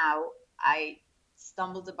somehow I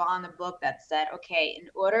stumbled upon a book that said, okay, in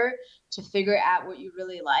order to figure out what you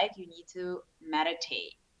really like, you need to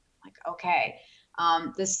meditate. Like, okay,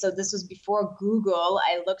 this was before Google.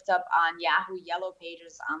 I looked up on Yahoo Yellow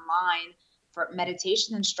Pages online for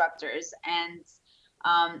meditation instructors, and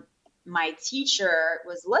my teacher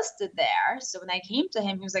was listed there. So when I came to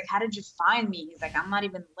him, he was like, "How did you find me?" He's like, "I'm not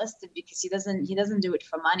even listed," because he doesn't do it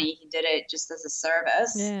for money. He did it just as a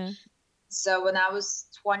service. Yeah. So when I was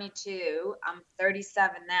 22, I'm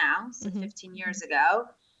 37 now, so Mm-hmm. 15 years ago,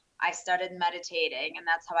 I started meditating, and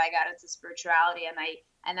that's how I got into spirituality.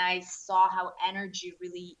 And I saw how energy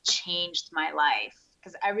really changed my life,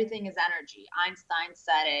 because everything is energy. Einstein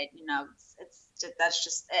said it, it's just, that's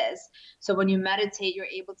just is. So when you meditate, you're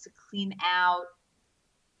able to clean out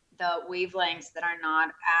the wavelengths that are not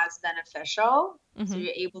as beneficial. So Mm-hmm.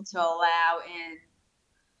 you're able to allow in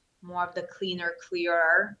more of the cleaner,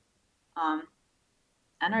 clearer um,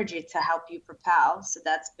 energy to help you propel. So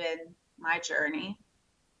that's been my journey.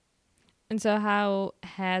 And so, how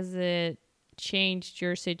has it changed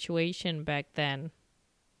your situation back then?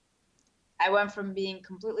 I went from being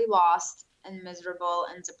completely lost and miserable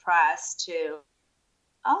and depressed to,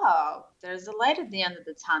 oh, there's a light at the end of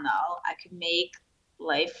the tunnel. I could make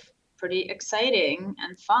life pretty exciting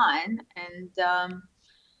and fun,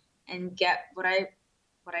 and get what I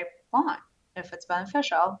want if it's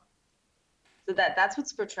beneficial. So that's what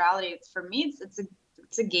spirituality is for me.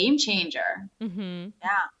 It's a game changer. Mm-hmm. Yeah.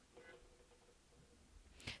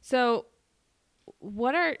 So,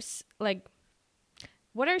 what are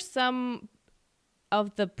what are some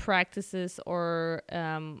of the practices or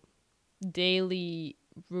daily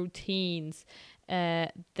routines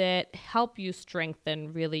that help you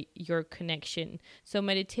strengthen really your connection? So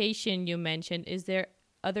meditation you mentioned. Is there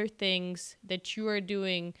other things that you are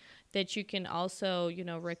doing that you can also,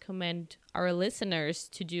 recommend our listeners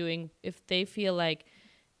to doing if they feel like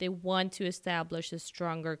they want to establish a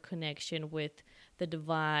stronger connection with the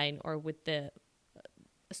divine or with the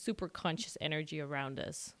super conscious energy around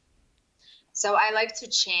us? So I like to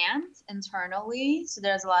chant internally. So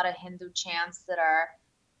there's a lot of Hindu chants that are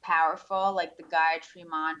powerful, like the Gayatri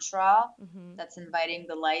mantra Mm-hmm. that's inviting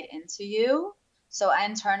the light into you. So I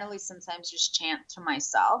internally sometimes just chant to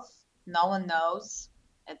myself. No one knows.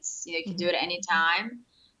 You can do Mm-hmm. it anytime.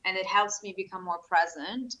 And it helps me become more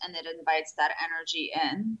present, and it invites that energy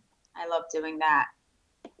in. I love doing that.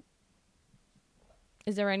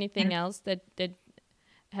 Is there anything And else that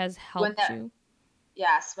has when helped the, you?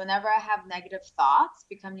 Yes, whenever I have negative thoughts,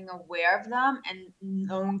 becoming aware of them and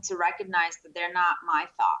knowing to recognize that they're not my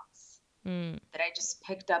thoughts, Mm. that I just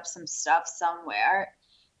picked up some stuff somewhere.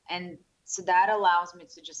 And so that allows me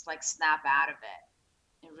to just like snap out of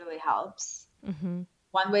it. It really helps. Mm-hmm.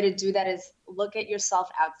 One way to do that is look at yourself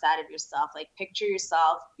outside of yourself. Like picture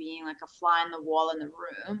yourself being like a fly on the wall in the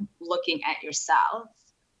room, looking at yourself,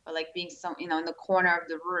 or like being in the corner of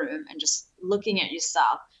the room and just looking at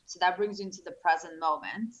yourself. So that brings you into the present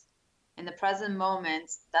moment. In the present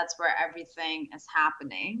moment, that's where everything is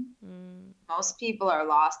happening. Mm. Most people are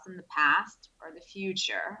lost in the past or the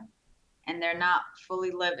future, and they're not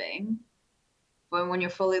fully living. But when you're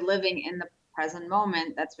fully living in the present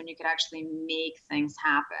moment, that's when you could actually make things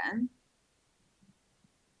happen.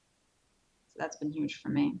 So that's been huge for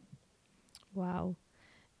me. Wow.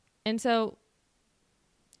 And so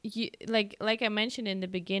you like I mentioned in the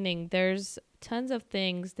beginning, there's tons of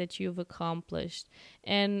things that you've accomplished.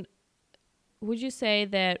 And would you say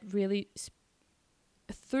that really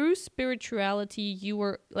through spirituality you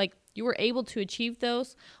were able to achieve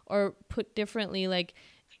those? Or put differently, like,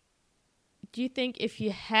 do you think if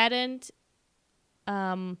you hadn't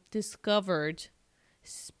discovered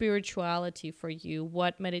spirituality for you,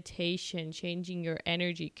 what meditation, changing your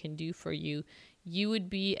energy can do for you, you would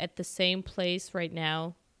be at the same place right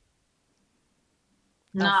now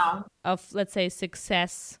No. of let's say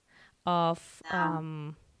success, of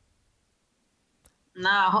No. No,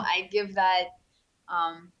 I give that,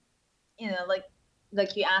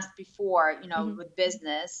 like you asked before, mhm, with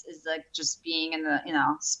business is like just being in the,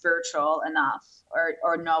 spiritual enough,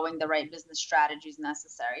 or knowing the right business strategies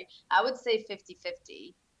necessary. I would say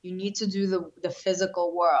 50-50. You need to do the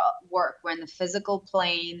physical work. We're in the physical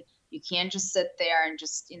plane. You can't just sit there and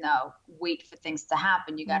just, wait for things to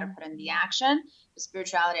happen. You got to put in the action. The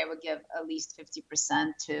spirituality, I would give at least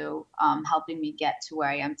 50% to helping me get to where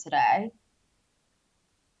I am today.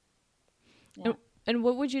 Yeah. and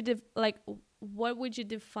what would you what would you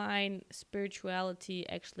define spirituality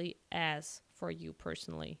actually as for you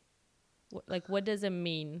personally? What does it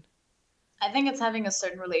mean? I think it's having a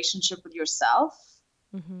certain relationship with yourself,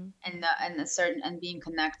 Mm-hmm. and being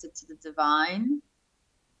connected to the divine,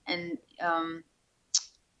 and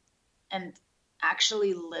and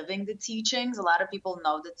actually living the teachings. A lot of people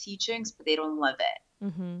know the teachings, but they don't live it.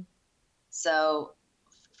 Mm-hmm. So,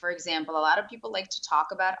 for example, a lot of people like to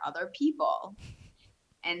talk about other people,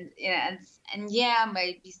 and yeah, it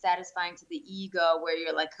might be satisfying to the ego where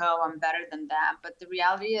you're like, oh, I'm better than them. But the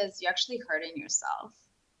reality is, you're actually hurting yourself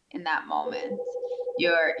in that moment.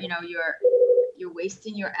 You're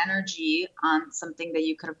wasting your energy on something that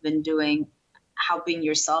you could have been doing, helping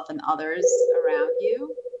yourself and others around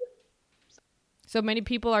you. So many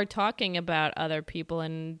people are talking about other people,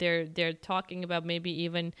 and they're talking about maybe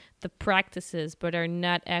even the practices, but are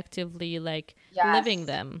not actively living Yes,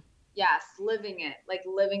 them. yes, living it, like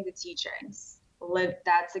living the teachings.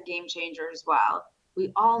 That's a game changer as well.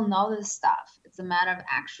 We all know this stuff. It's a matter of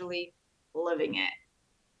actually living it.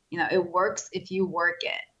 It works if you work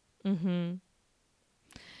it. Mm-hmm.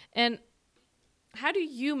 And how do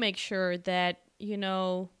you make sure that you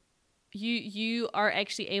are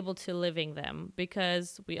actually able to living them?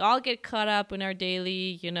 Because we all get caught up in our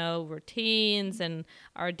daily routines and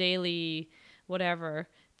our daily whatever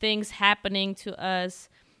things happening to us.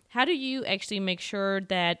 How do you actually make sure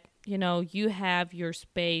that you have your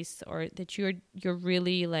space, or that you're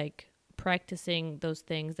really practicing those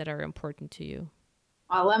things that are important to you?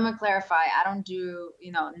 Well, let me clarify. I don't do,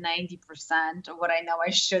 90% of what I know I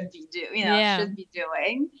Yeah. should be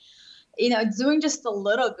doing. Doing just a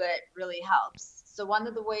little bit really helps. So one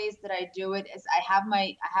of the ways that I do it is I have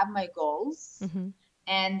my goals, Mm-hmm.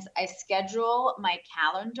 and I schedule my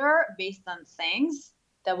calendar based on things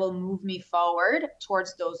that will move me forward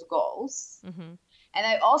towards those goals. Mm-hmm. And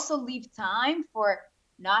I also leave time for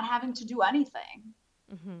not having to do anything,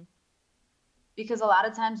 Mm-hmm. because a lot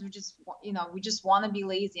of times we just want to be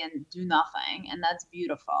lazy and do nothing, and that's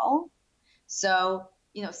beautiful. So,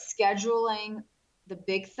 scheduling the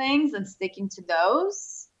big things and sticking to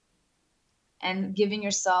those, and giving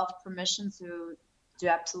yourself permission to do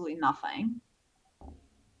absolutely nothing.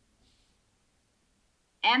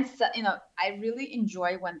 And so, I really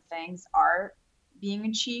enjoy when things are being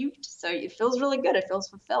achieved. So it feels really good. It feels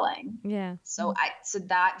fulfilling. Yeah. So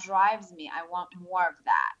that drives me. I want more of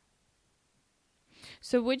that.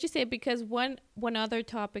 So would you say, because one other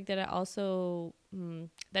topic that I also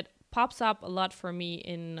that pops up a lot for me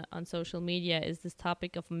in on social media is this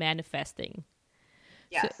topic of manifesting.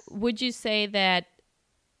 So Yes. would you say that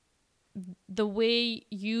the way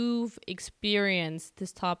you've experienced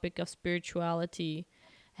this topic of spirituality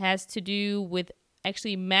has to do with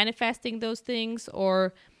actually manifesting those things?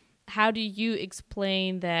 Or how do you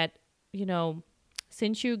explain that,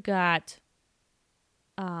 since you got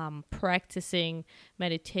practicing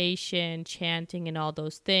meditation, chanting, and all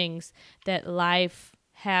those things, that life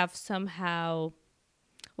have somehow,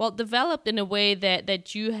 well, developed in a way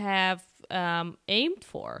that you have aimed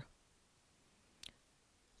for?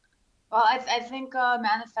 Well, I think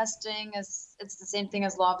manifesting it's the same thing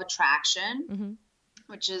as law of attraction, Mm-hmm.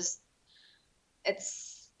 which is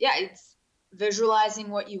it's visualizing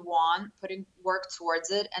what you want, putting work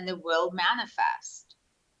towards it, and it will manifest.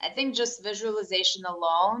 I think just visualization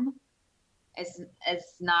alone is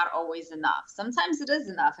not always enough. Sometimes it is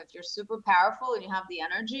enough. If you're super powerful and you have the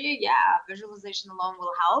energy, yeah, visualization alone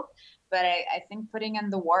will help. But I think putting in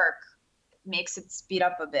the work makes it speed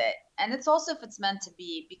up a bit. And it's also if it's meant to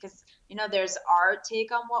be, because there's our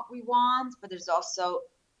take on what we want, but there's also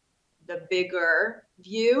the bigger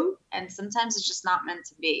view, and sometimes it's just not meant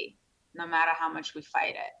to be, no matter how much we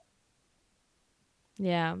fight it.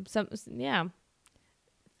 Yeah.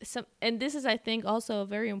 And this is, I think, also a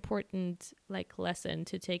very important like lesson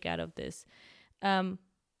to take out of this. Um,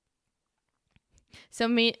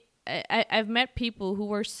 I've met people who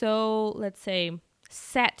were so, let's say,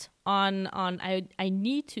 set on I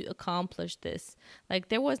need to accomplish this. Like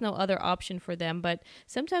there was no other option for them. But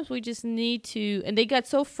sometimes we just need to, and they got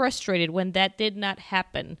so frustrated when that did not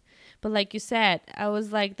happen. But like you said, I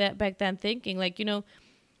was like that back then, thinking like,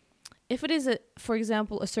 if it is for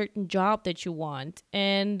example, a certain job that you want,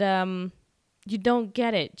 and you don't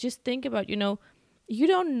get it, just think about, you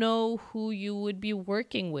don't know who you would be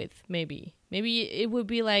working with. Maybe it would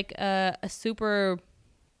be like a super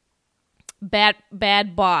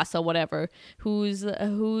bad boss or whatever, who's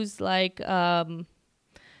like what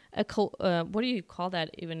do you call that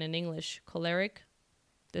even in English? Choleric?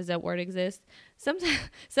 Does that word exist?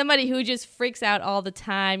 Somebody who just freaks out all the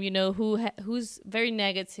time, who's very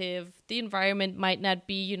negative. The environment might not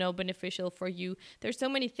be, beneficial for you. There's so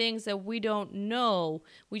many things that we don't know.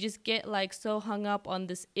 We just get like so hung up on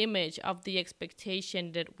this image of the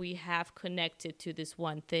expectation that we have connected to this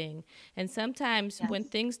one thing. And sometimes when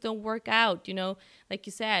things don't work out, like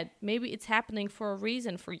you said, maybe it's happening for a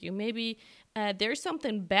reason for you. Maybe there's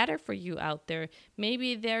something better for you out there.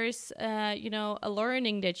 Maybe there's, a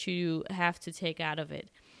learning that you have to take out of it.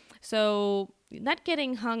 So not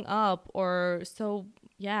getting hung up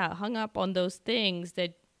hung up on those things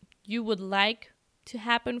that you would like to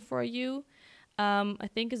happen for you, I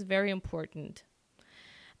think is very important.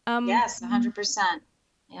 Yes, 100%.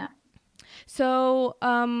 Yeah. So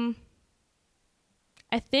I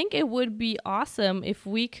think it would be awesome if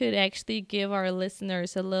we could actually give our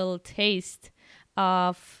listeners a little taste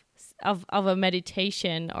of a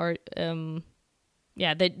meditation, or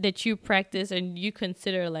that you practice and you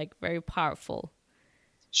consider like very powerful.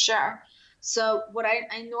 Sure. So what I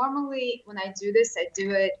normally, when I do this, I do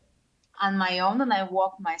it on my own, and I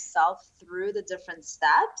walk myself through the different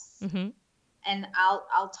steps. Mm-hmm. And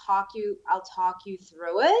I'll talk you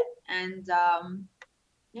through it, and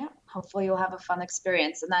hopefully you'll have a fun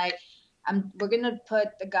experience. And we're gonna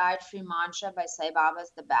put the Gayatri mantra by Sai Baba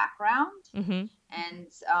as the background. Mm-hmm. And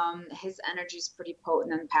his energy is pretty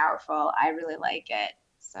potent and powerful. I really like it.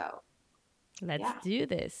 So let's do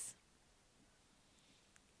this.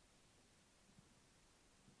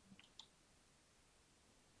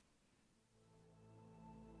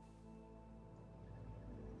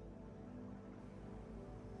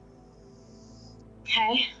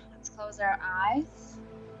 Okay, let's close our eyes.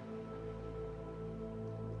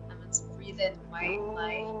 And let's breathe in white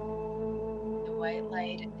light. The white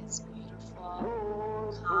light is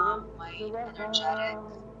beautiful, calm, white, energetic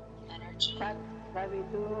energy.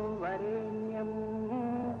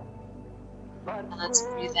 And let's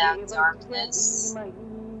breathe out darkness,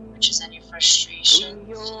 which is any frustration,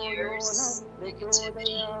 fears,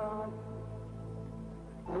 negativity.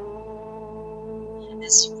 And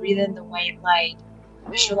as you breathe in the white light,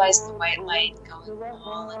 visualize the white light going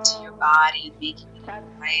all into your body and making it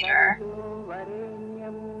brighter.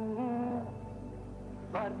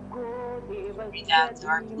 Breathe out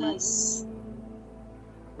darkness.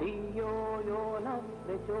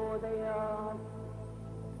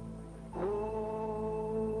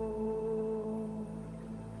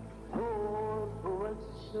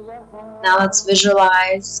 Now let's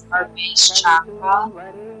visualize our base chakra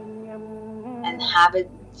and have it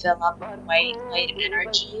fill up with white light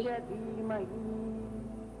energy.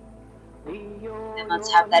 And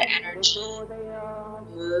let's have that energy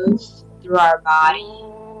move through our body,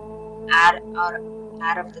 out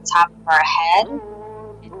of the top of our head, and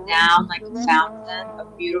down like a fountain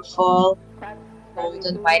of beautiful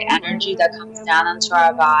golden white energy that comes down onto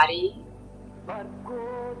our body. Let's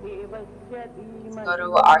go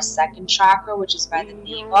to our second chakra, which is by the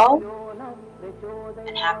navel,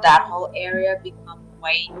 and have that whole area become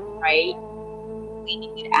white, bright,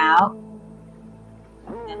 cleaning it out.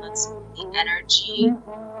 And let's move the energy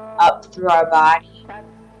up through our body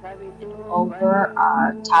and over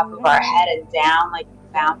our top of our head and down like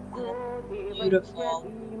a fountain.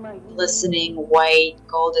 Beautiful, glistening white,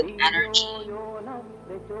 golden energy.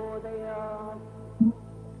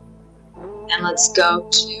 And let's go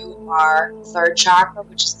to our third chakra,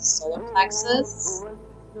 which is the solar plexus,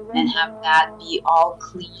 and have that be all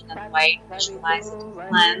clean and white. Visualize it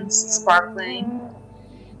cleansed, sparkling.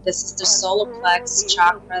 This is the solar plex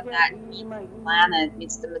chakra that meets the planet,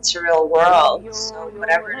 meets the material world. So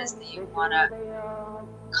whatever it is that you want to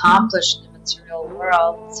accomplish in the material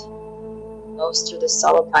world goes through the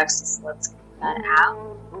solar plexus. Let's get that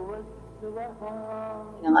out.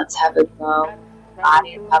 And let's have it go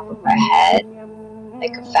body on top of our head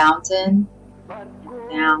like a fountain,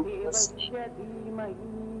 down, listening.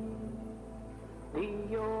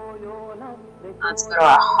 Let's go to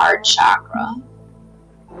our heart chakra.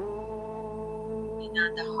 And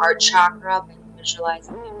on the heart chakra, by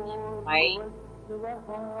visualizing it being white,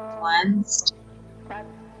 cleansed,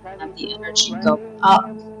 have the energy go up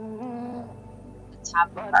the top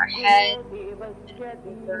of our head,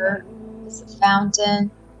 and over is a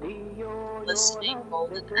fountain, listening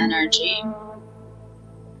golden energy.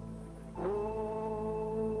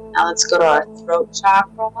 Now let's go to our throat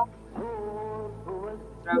chakra.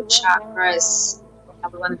 Throat chakra is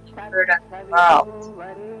number one bird in the world.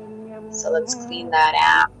 So let's clean that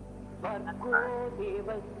out.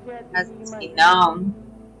 As it's be known,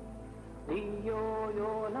 we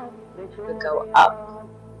go up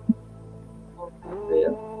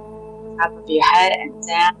through top of your head and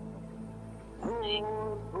down.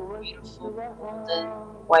 Beautiful golden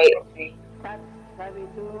white light.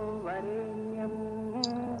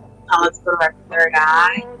 Now let's go to our third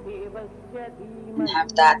eye and have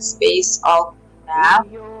that space all out.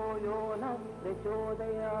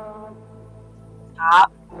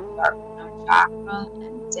 Top of our crown chakra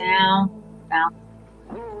and down, bounce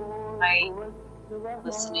light,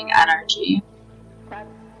 listening energy.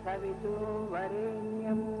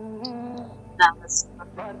 Now let's go to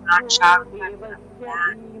the crown chakra,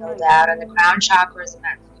 that filled out, and the crown chakra is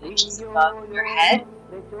about 2 inches above your head.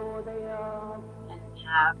 And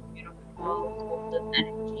have beautiful golden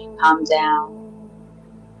energy come down.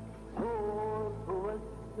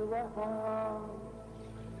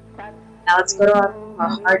 Now let's go to our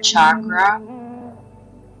heart chakra,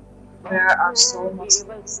 where our soul most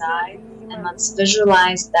resides, and let's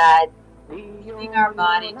visualize that feeling our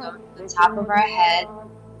body go to the top of our head,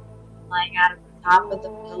 flying out of the top of the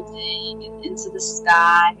building and into the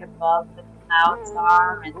sky above the clouds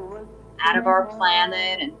are, and out of our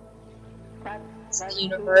planet and to the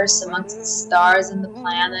universe amongst the stars and the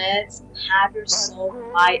planets. Have your soul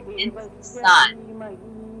fly into the sun,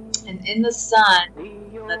 and in the sun,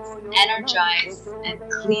 let's energize and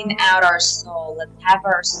clean out our soul. Let's have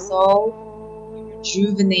our soul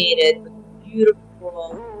rejuvenated with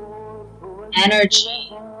beautiful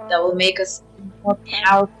energy that will make us more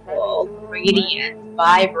powerful, radiant,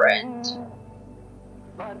 vibrant.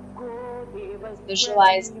 Let's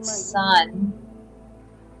visualize the sun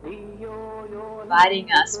providing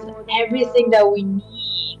us with everything that we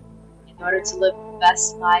need in order to live the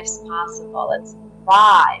best lives possible. Let's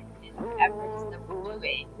thrive in everything that we're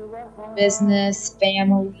doing. Business,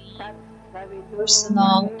 family,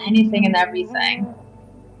 personal, anything and everything.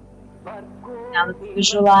 Now let's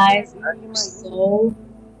visualize our soul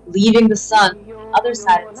leaving the sun, the other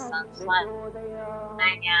side of the sun,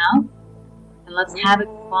 flying out. And let's have it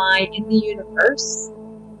fly in the universe.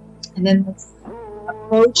 And then let's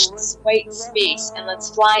approach this white space, and let's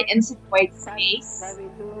fly into the white space.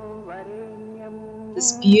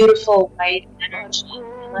 This beautiful white energy.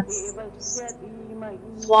 And let's just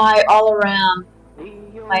fly all around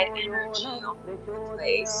white energy all over the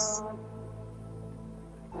place.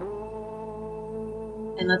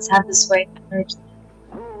 And let's have this white energy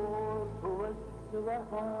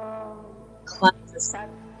cleanse us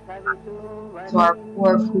to our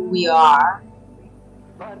core of who we are.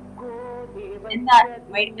 In that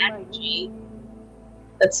white energy,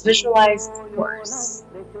 let's visualize the doors,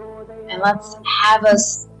 and let's have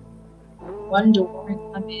us wonder when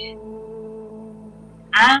we come in.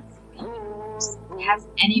 Ask if it has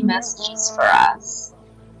any messages for us.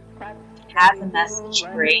 If it has a message,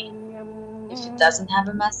 great. If it doesn't have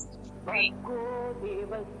a message, great.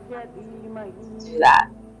 Do that.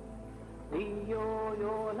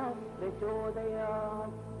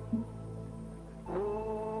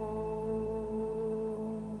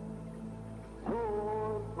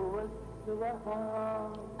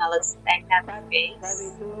 Now let's thank that space.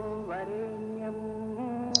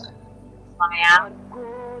 Fly out.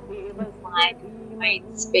 Fly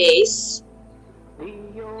white space.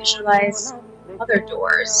 Visualize other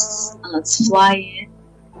doors. And let's fly in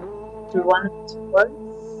through one of the doors.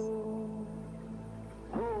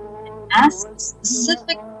 And ask a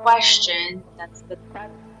specific question that's been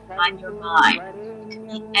on your mind. It could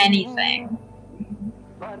be anything.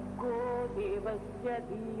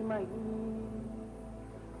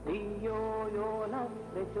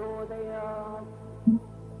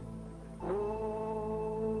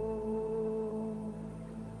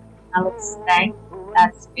 Now let's thank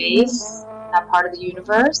that space, that part of the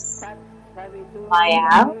universe. Fly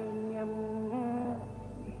out.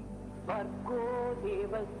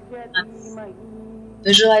 Let's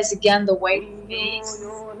visualize again the white space.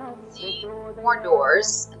 See more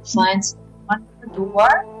doors and fly into one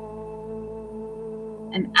door.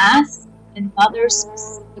 and ask another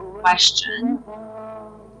specific question,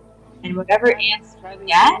 and whatever answer you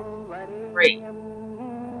get, great.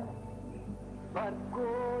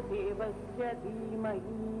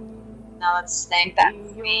 Now let's thank that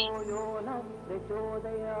space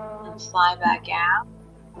and fly back out.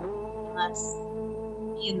 Let's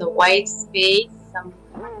be in the white space. I'm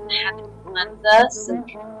happy to cleanse us and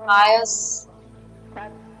purify us.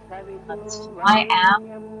 Let's fly out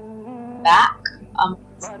back to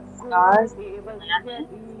the stars, planet.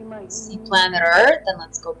 See planet Earth, and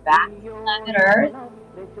let's go back to planet Earth,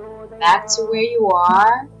 back to where you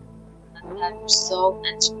are. Let's have your soul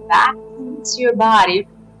enter back into your body,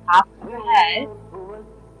 from the top of your head,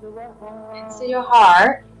 into your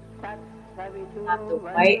heart. Have the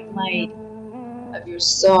white light of your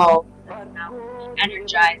soul that's now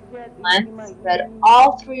energized, cleansed, spread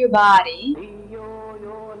all through your body,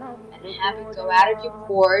 and have it go out of your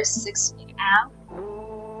pores 6 feet out.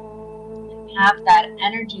 And have that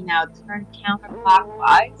energy now turn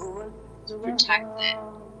counterclockwise to protect it.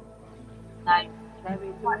 Now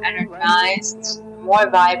you're more energized, more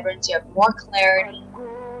vibrant, you have more clarity,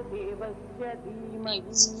 you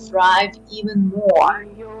to thrive even more.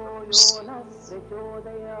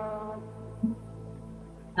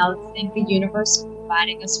 Now let's thank the universe for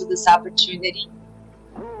providing us with this opportunity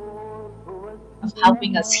of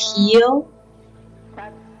helping us heal,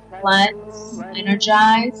 cleanse,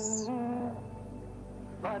 energize.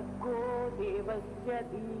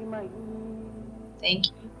 Thank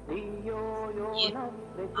you.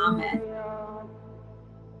 Amen.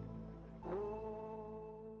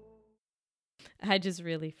 I just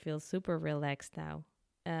really feel super relaxed now.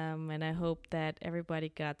 And I hope that everybody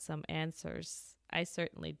got some answers. I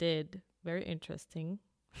certainly did. Very interesting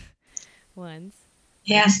ones.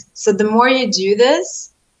 Yes. So the more you do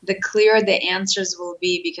this, the clearer the answers will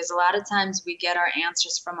be, because a lot of times we get our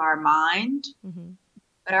answers from our mind,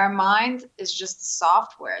 but our mind is just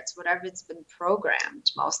software. It's whatever it's been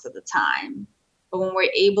programmed most of the time. But when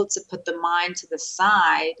we're able to put the mind to the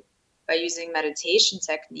side by using meditation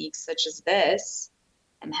techniques such as this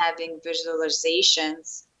and having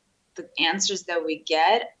visualizations, the answers that we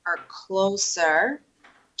get are closer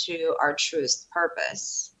to our truest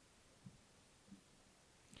purpose.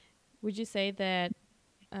 Would you say that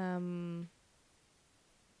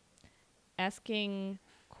asking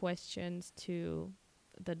questions to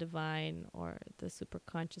the divine or the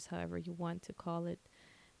superconscious, however you want to call it,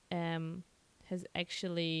 has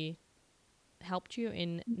actually helped you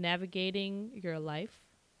in navigating your life?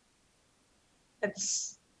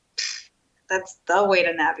 That's the way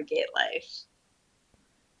to navigate life.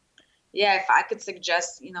 Yeah, if I could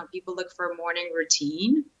suggest, people look for a morning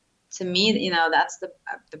routine. To me, that's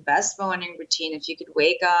the best morning routine. If you could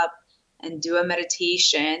wake up and do a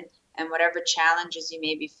meditation, and whatever challenges you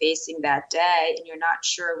may be facing that day and you're not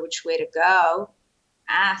sure which way to go,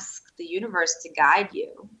 ask the universe to guide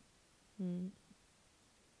you.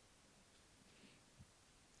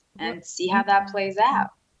 And see how that plays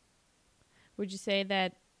out. Would you say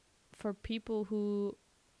that for people who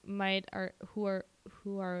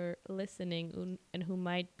are listening and who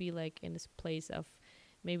might be like in this place of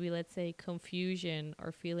maybe, let's say, confusion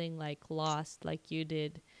or feeling like lost, like you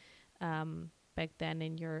did back then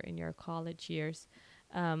in your college years,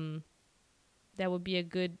 that would be a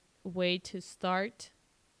good way to start,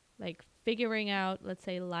 like figuring out, let's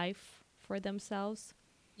say, life for themselves?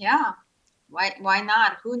 Yeah. Why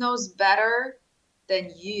not? Who knows better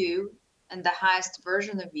than you and the highest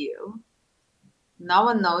version of you? No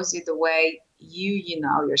one knows you the way you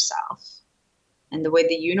know yourself, and the way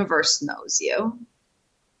the universe knows you.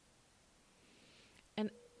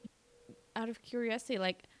 And out of curiosity,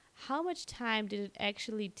 like, how much time did it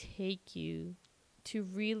actually take you to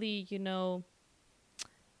really,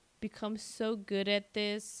 become so good at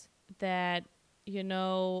this that,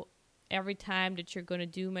 every time that you're going to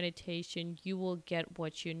do meditation, you will get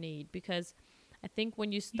what you need? Because I think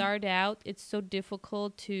when you start out, it's so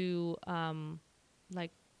difficult to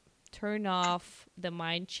like turn off the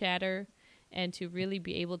mind chatter and to really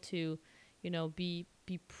be able to, be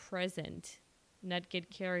present, not get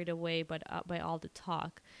carried away by all the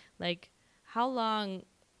talk. Like, how long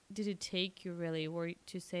did it take you really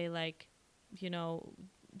to say, like,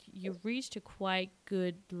 you reached a quite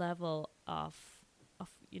good level of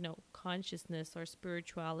consciousness or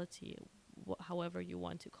spirituality, however you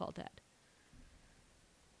want to call that?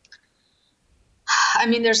 I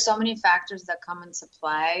mean, there's so many factors that come into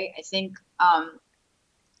play. I think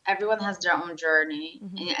everyone has their own journey.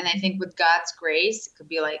 And I think with God's grace,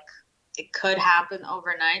 it could happen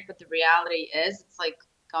overnight. But the reality is, it's like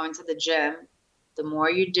going to the gym. The more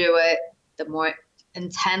you do it, the more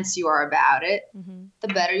intense you are about it, Mm-hmm. the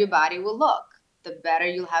better your body will look, the better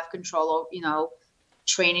you'll have control of,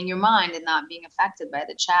 training your mind and not being affected by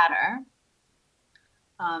the chatter.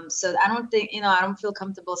 So I don't think, I don't feel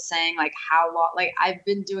comfortable saying like how long, like I've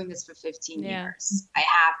been doing this for 15 Yeah. years. I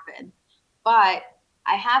have been, but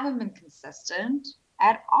I haven't been consistent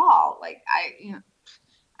at all. Like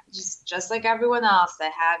just like everyone else, I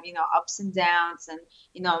have, ups and downs. And,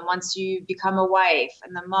 once you become a wife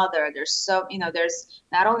and a mother, there's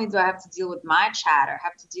not only do I have to deal with my chatter, I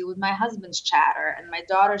have to deal with my husband's chatter and my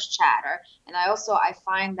daughter's chatter. And I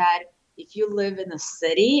find that if you live in a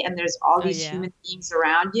city and there's all Oh these yeah. human beings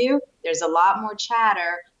around you, there's a lot more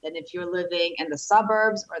chatter than if you're living in the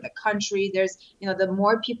suburbs or the country. The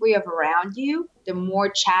more people you have around you, the more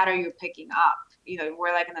chatter you're picking up.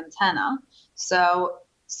 We're like an antenna. So,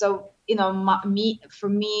 for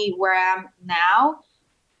me, where I am now,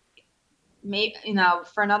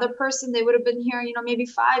 for another person, they would have been here, maybe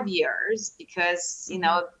 5 years because,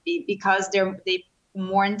 Mm-hmm. because they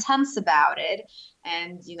more intense about it.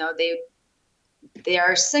 And, they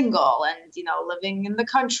are single and, living in the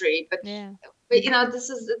country. But, Yeah.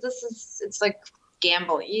 it's like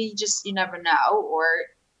gambling. You never know.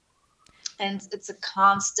 And it's a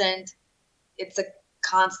constant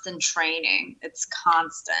training. It's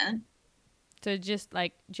constant. So just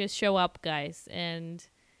show up, guys, and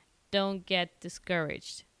don't get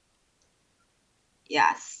discouraged.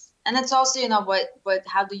 Yes. And it's also,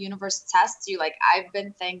 how the universe tests you. Like I've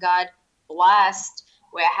been, thank God, blessed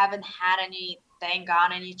where I haven't had thank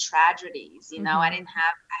God, any tragedies. Mm-hmm. I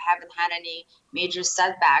haven't had any major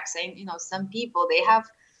setbacks. And, some people they have,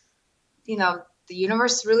 the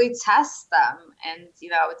universe really tests them. And,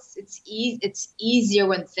 it's easier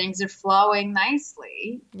when things are flowing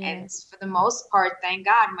nicely. And Yes. for the most part, thank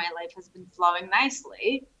God, my life has been flowing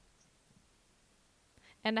nicely.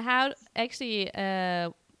 And how actually,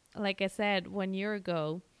 like I said 1 year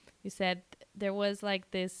ago, you said there was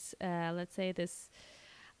like this, let's say this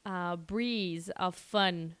breeze of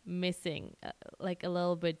fun missing, like a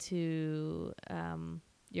little bit to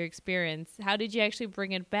your experience. How did you actually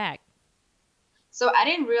bring it back? So I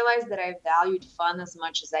didn't realize that I valued fun as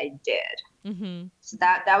much as I did. Mm-hmm. So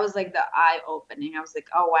that was like the eye opening. I was like,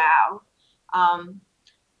 oh wow.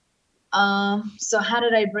 So how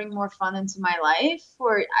did I bring more fun into my life?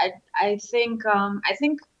 Or I think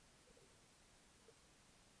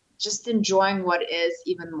just enjoying what is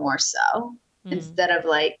even more so Mm-hmm. instead of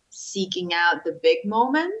like seeking out the big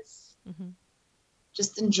moments, Mm-hmm.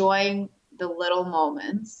 just enjoying the little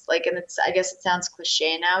moments. Like, and I guess it sounds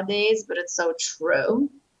cliche nowadays, but it's so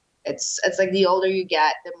true. It's like the older you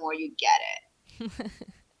get, the more you get it.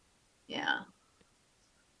 Yeah.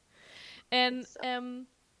 And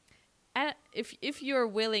It's if you're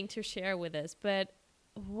willing to share with us, but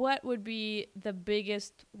what would be the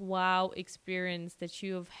biggest wow experience that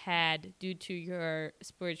you have had due to your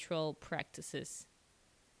spiritual practices?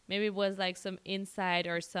 Maybe it was like some insight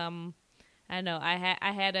or some, I don't know. I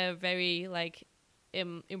had a very like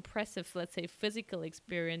impressive, let's say, physical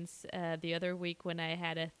experience the other week when I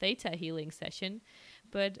had a theta healing session.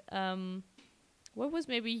 But what was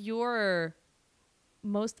maybe your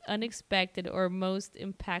most unexpected or most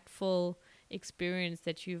impactful experience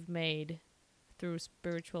that you've made through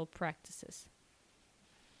spiritual practices?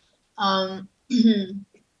 um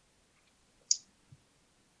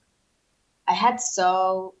I had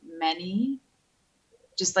so many,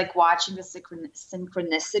 just like watching the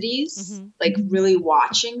synchronicities, Mm-hmm. like really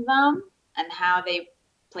watching them and how they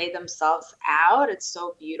play themselves out. It's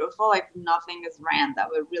so beautiful. Like nothing is random.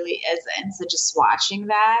 It really isn't. So just watching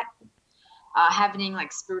that, having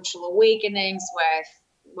like spiritual awakenings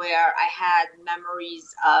where I had memories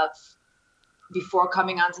of before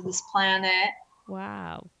coming onto this planet.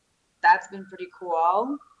 Wow. That's been pretty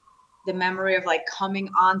cool. The memory of like coming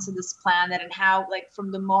onto this planet and how like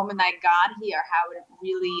from the moment I got here, how it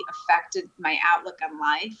really affected my outlook on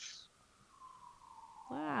life.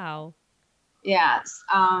 Wow. Yes.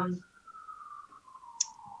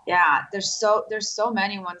 Yeah, there's so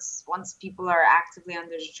many once people are actively on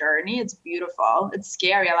this journey. It's beautiful. It's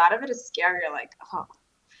scary. A lot of it is scary, like, oh,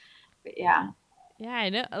 but yeah. Yeah, I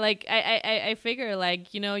know. Like I figure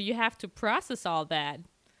like, you have to process all that.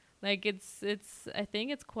 Like it's I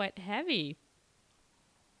think it's quite heavy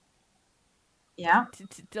Yeah.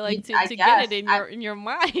 to like I to get it guess. in your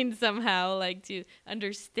mind somehow, like to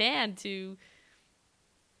understand to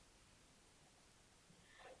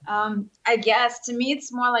I guess to me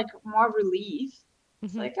it's more like more relief.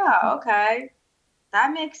 It's Mhm. like, oh, okay.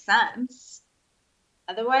 That makes sense.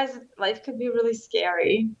 Otherwise, life could be really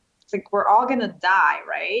scary. It's like we're all gonna die,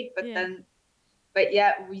 right? But Yeah. then but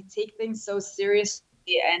yet we take things so seriously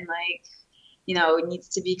and like, it needs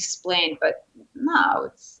to be explained. But no,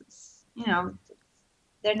 it's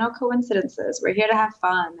there are no coincidences. We're here to have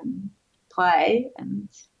fun and play and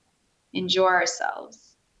enjoy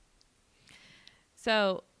ourselves.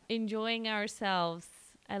 So enjoying ourselves.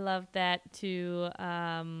 I love that. To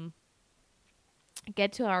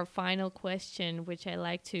get to our final question, which I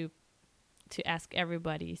like to ask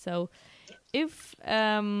everybody. So if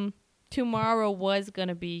tomorrow was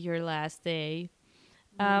gonna be your last day,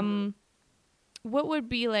 what would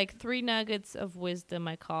be like 3 nuggets of wisdom,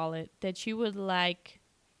 I call it, that you would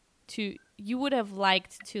have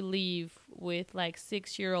liked to leave with like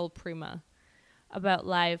 6-year-old Prima about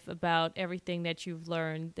life, about everything that you've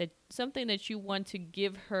learned, that something that you want to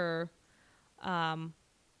give her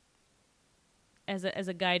as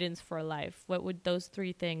a guidance for life? What would those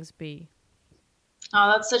 3 things be?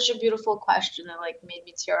 Oh, that's such a beautiful question. It like made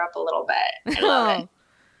me tear up a little bit. I love it.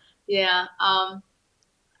 Yeah.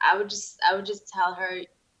 I would just tell her,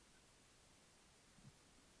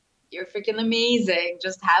 you're freaking amazing.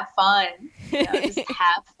 Just have fun. Just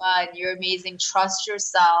have fun. You're amazing. Trust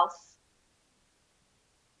yourself.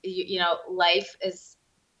 Life is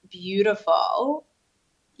beautiful.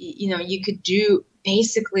 You could do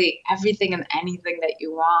basically everything and anything that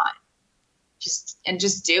you want. Just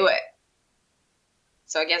do it.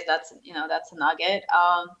 So I guess that's a nugget.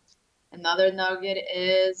 Another nugget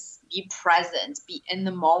is be present, be in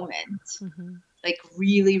the moment. Mm-hmm. Like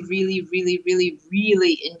really, really, really, really,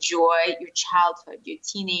 really enjoy your childhood, your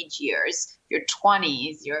teenage years, your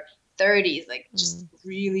 20s, your 30s. Like just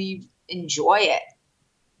really enjoy it.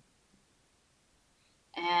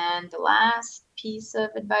 And the last piece of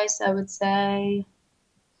advice I would say,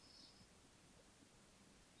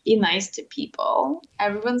 be nice to people.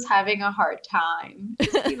 Everyone's having a hard time.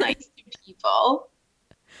 Just be nice to people.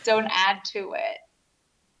 Don't add to it.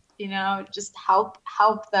 Just help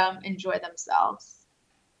them enjoy themselves.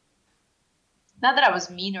 Not that I was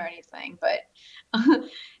mean or anything, but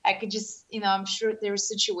I could just, I'm sure there were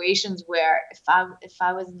situations where if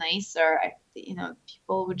I was nicer,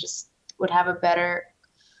 people would have a better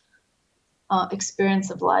experience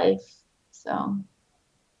of life. So,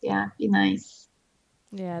 yeah, be nice.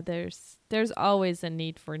 Yeah, there's always a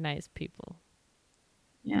need for nice people.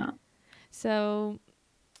 Yeah. So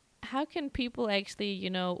how can people actually,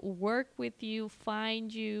 work with you,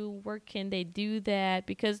 find you? Where can they do that?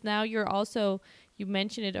 Because now you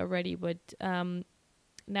mentioned it already, but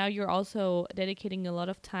now you're also dedicating a lot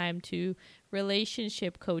of time to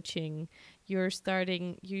relationship coaching. You started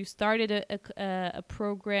a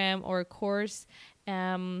program or a course.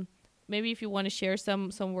 Maybe if you want to share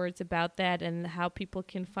some words about that and how people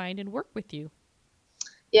can find and work with you.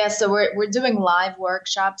 Yeah, so we're doing live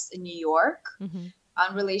workshops in New York. Mm-hmm.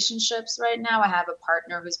 On relationships right now. I have a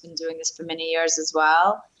partner who's been doing this for many years as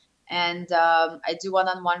well. And I do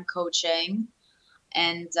one-on-one coaching,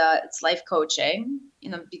 and it's life coaching,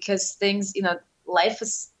 because things, life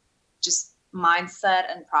is just mindset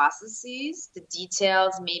and processes. The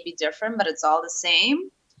details may be different, but it's all the same.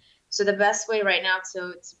 So the best way right now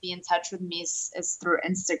to be in touch with me is through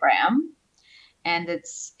Instagram. And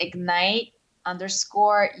it's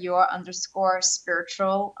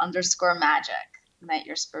ignite_your_spiritual_magic. Ignite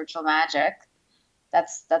your spiritual magic.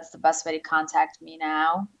 That's the best way to contact me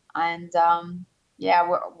now. And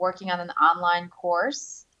we're working on an online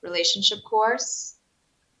course, relationship course.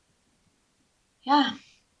 Yeah.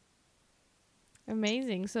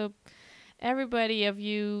 Amazing. So everybody of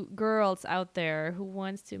you girls out there who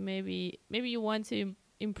wants to maybe you want to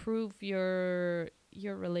improve your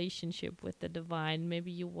relationship with the divine,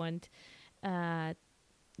 maybe you want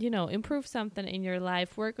improve something in your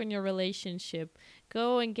life, work on your relationship,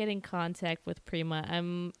 go and get in contact with Prima.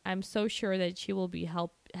 I'm so sure that she will be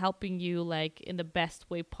helping you like in the best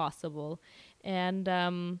way possible. And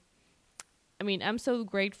I'm so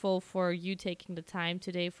grateful for you taking the time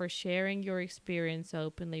today, for sharing your experience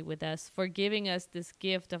openly with us, for giving us this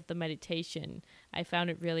gift of the meditation. I found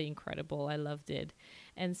it really incredible. I loved it.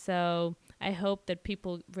 And so I hope that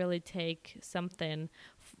people really take something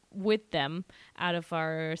with them out of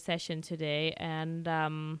our session today. And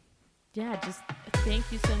just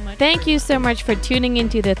thank you so much. Thank you so much for tuning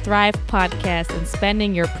into the Thrive podcast and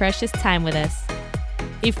spending your precious time with us.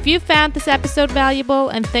 If you found this episode valuable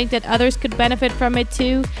and think that others could benefit from it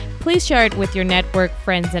too, please share it with your network,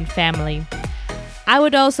 friends, and family. I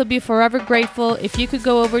would also be forever grateful if you could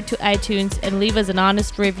go over to iTunes and leave us an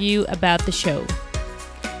honest review about the show.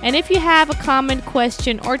 And if you have a comment,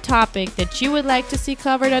 question, or topic that you would like to see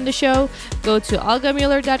covered on the show, go to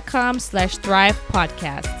olgamuller.com/Thrive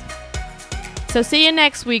Podcast. So see you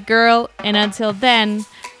next week, girl. And until then,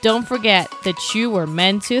 don't forget that you were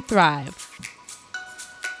meant to thrive.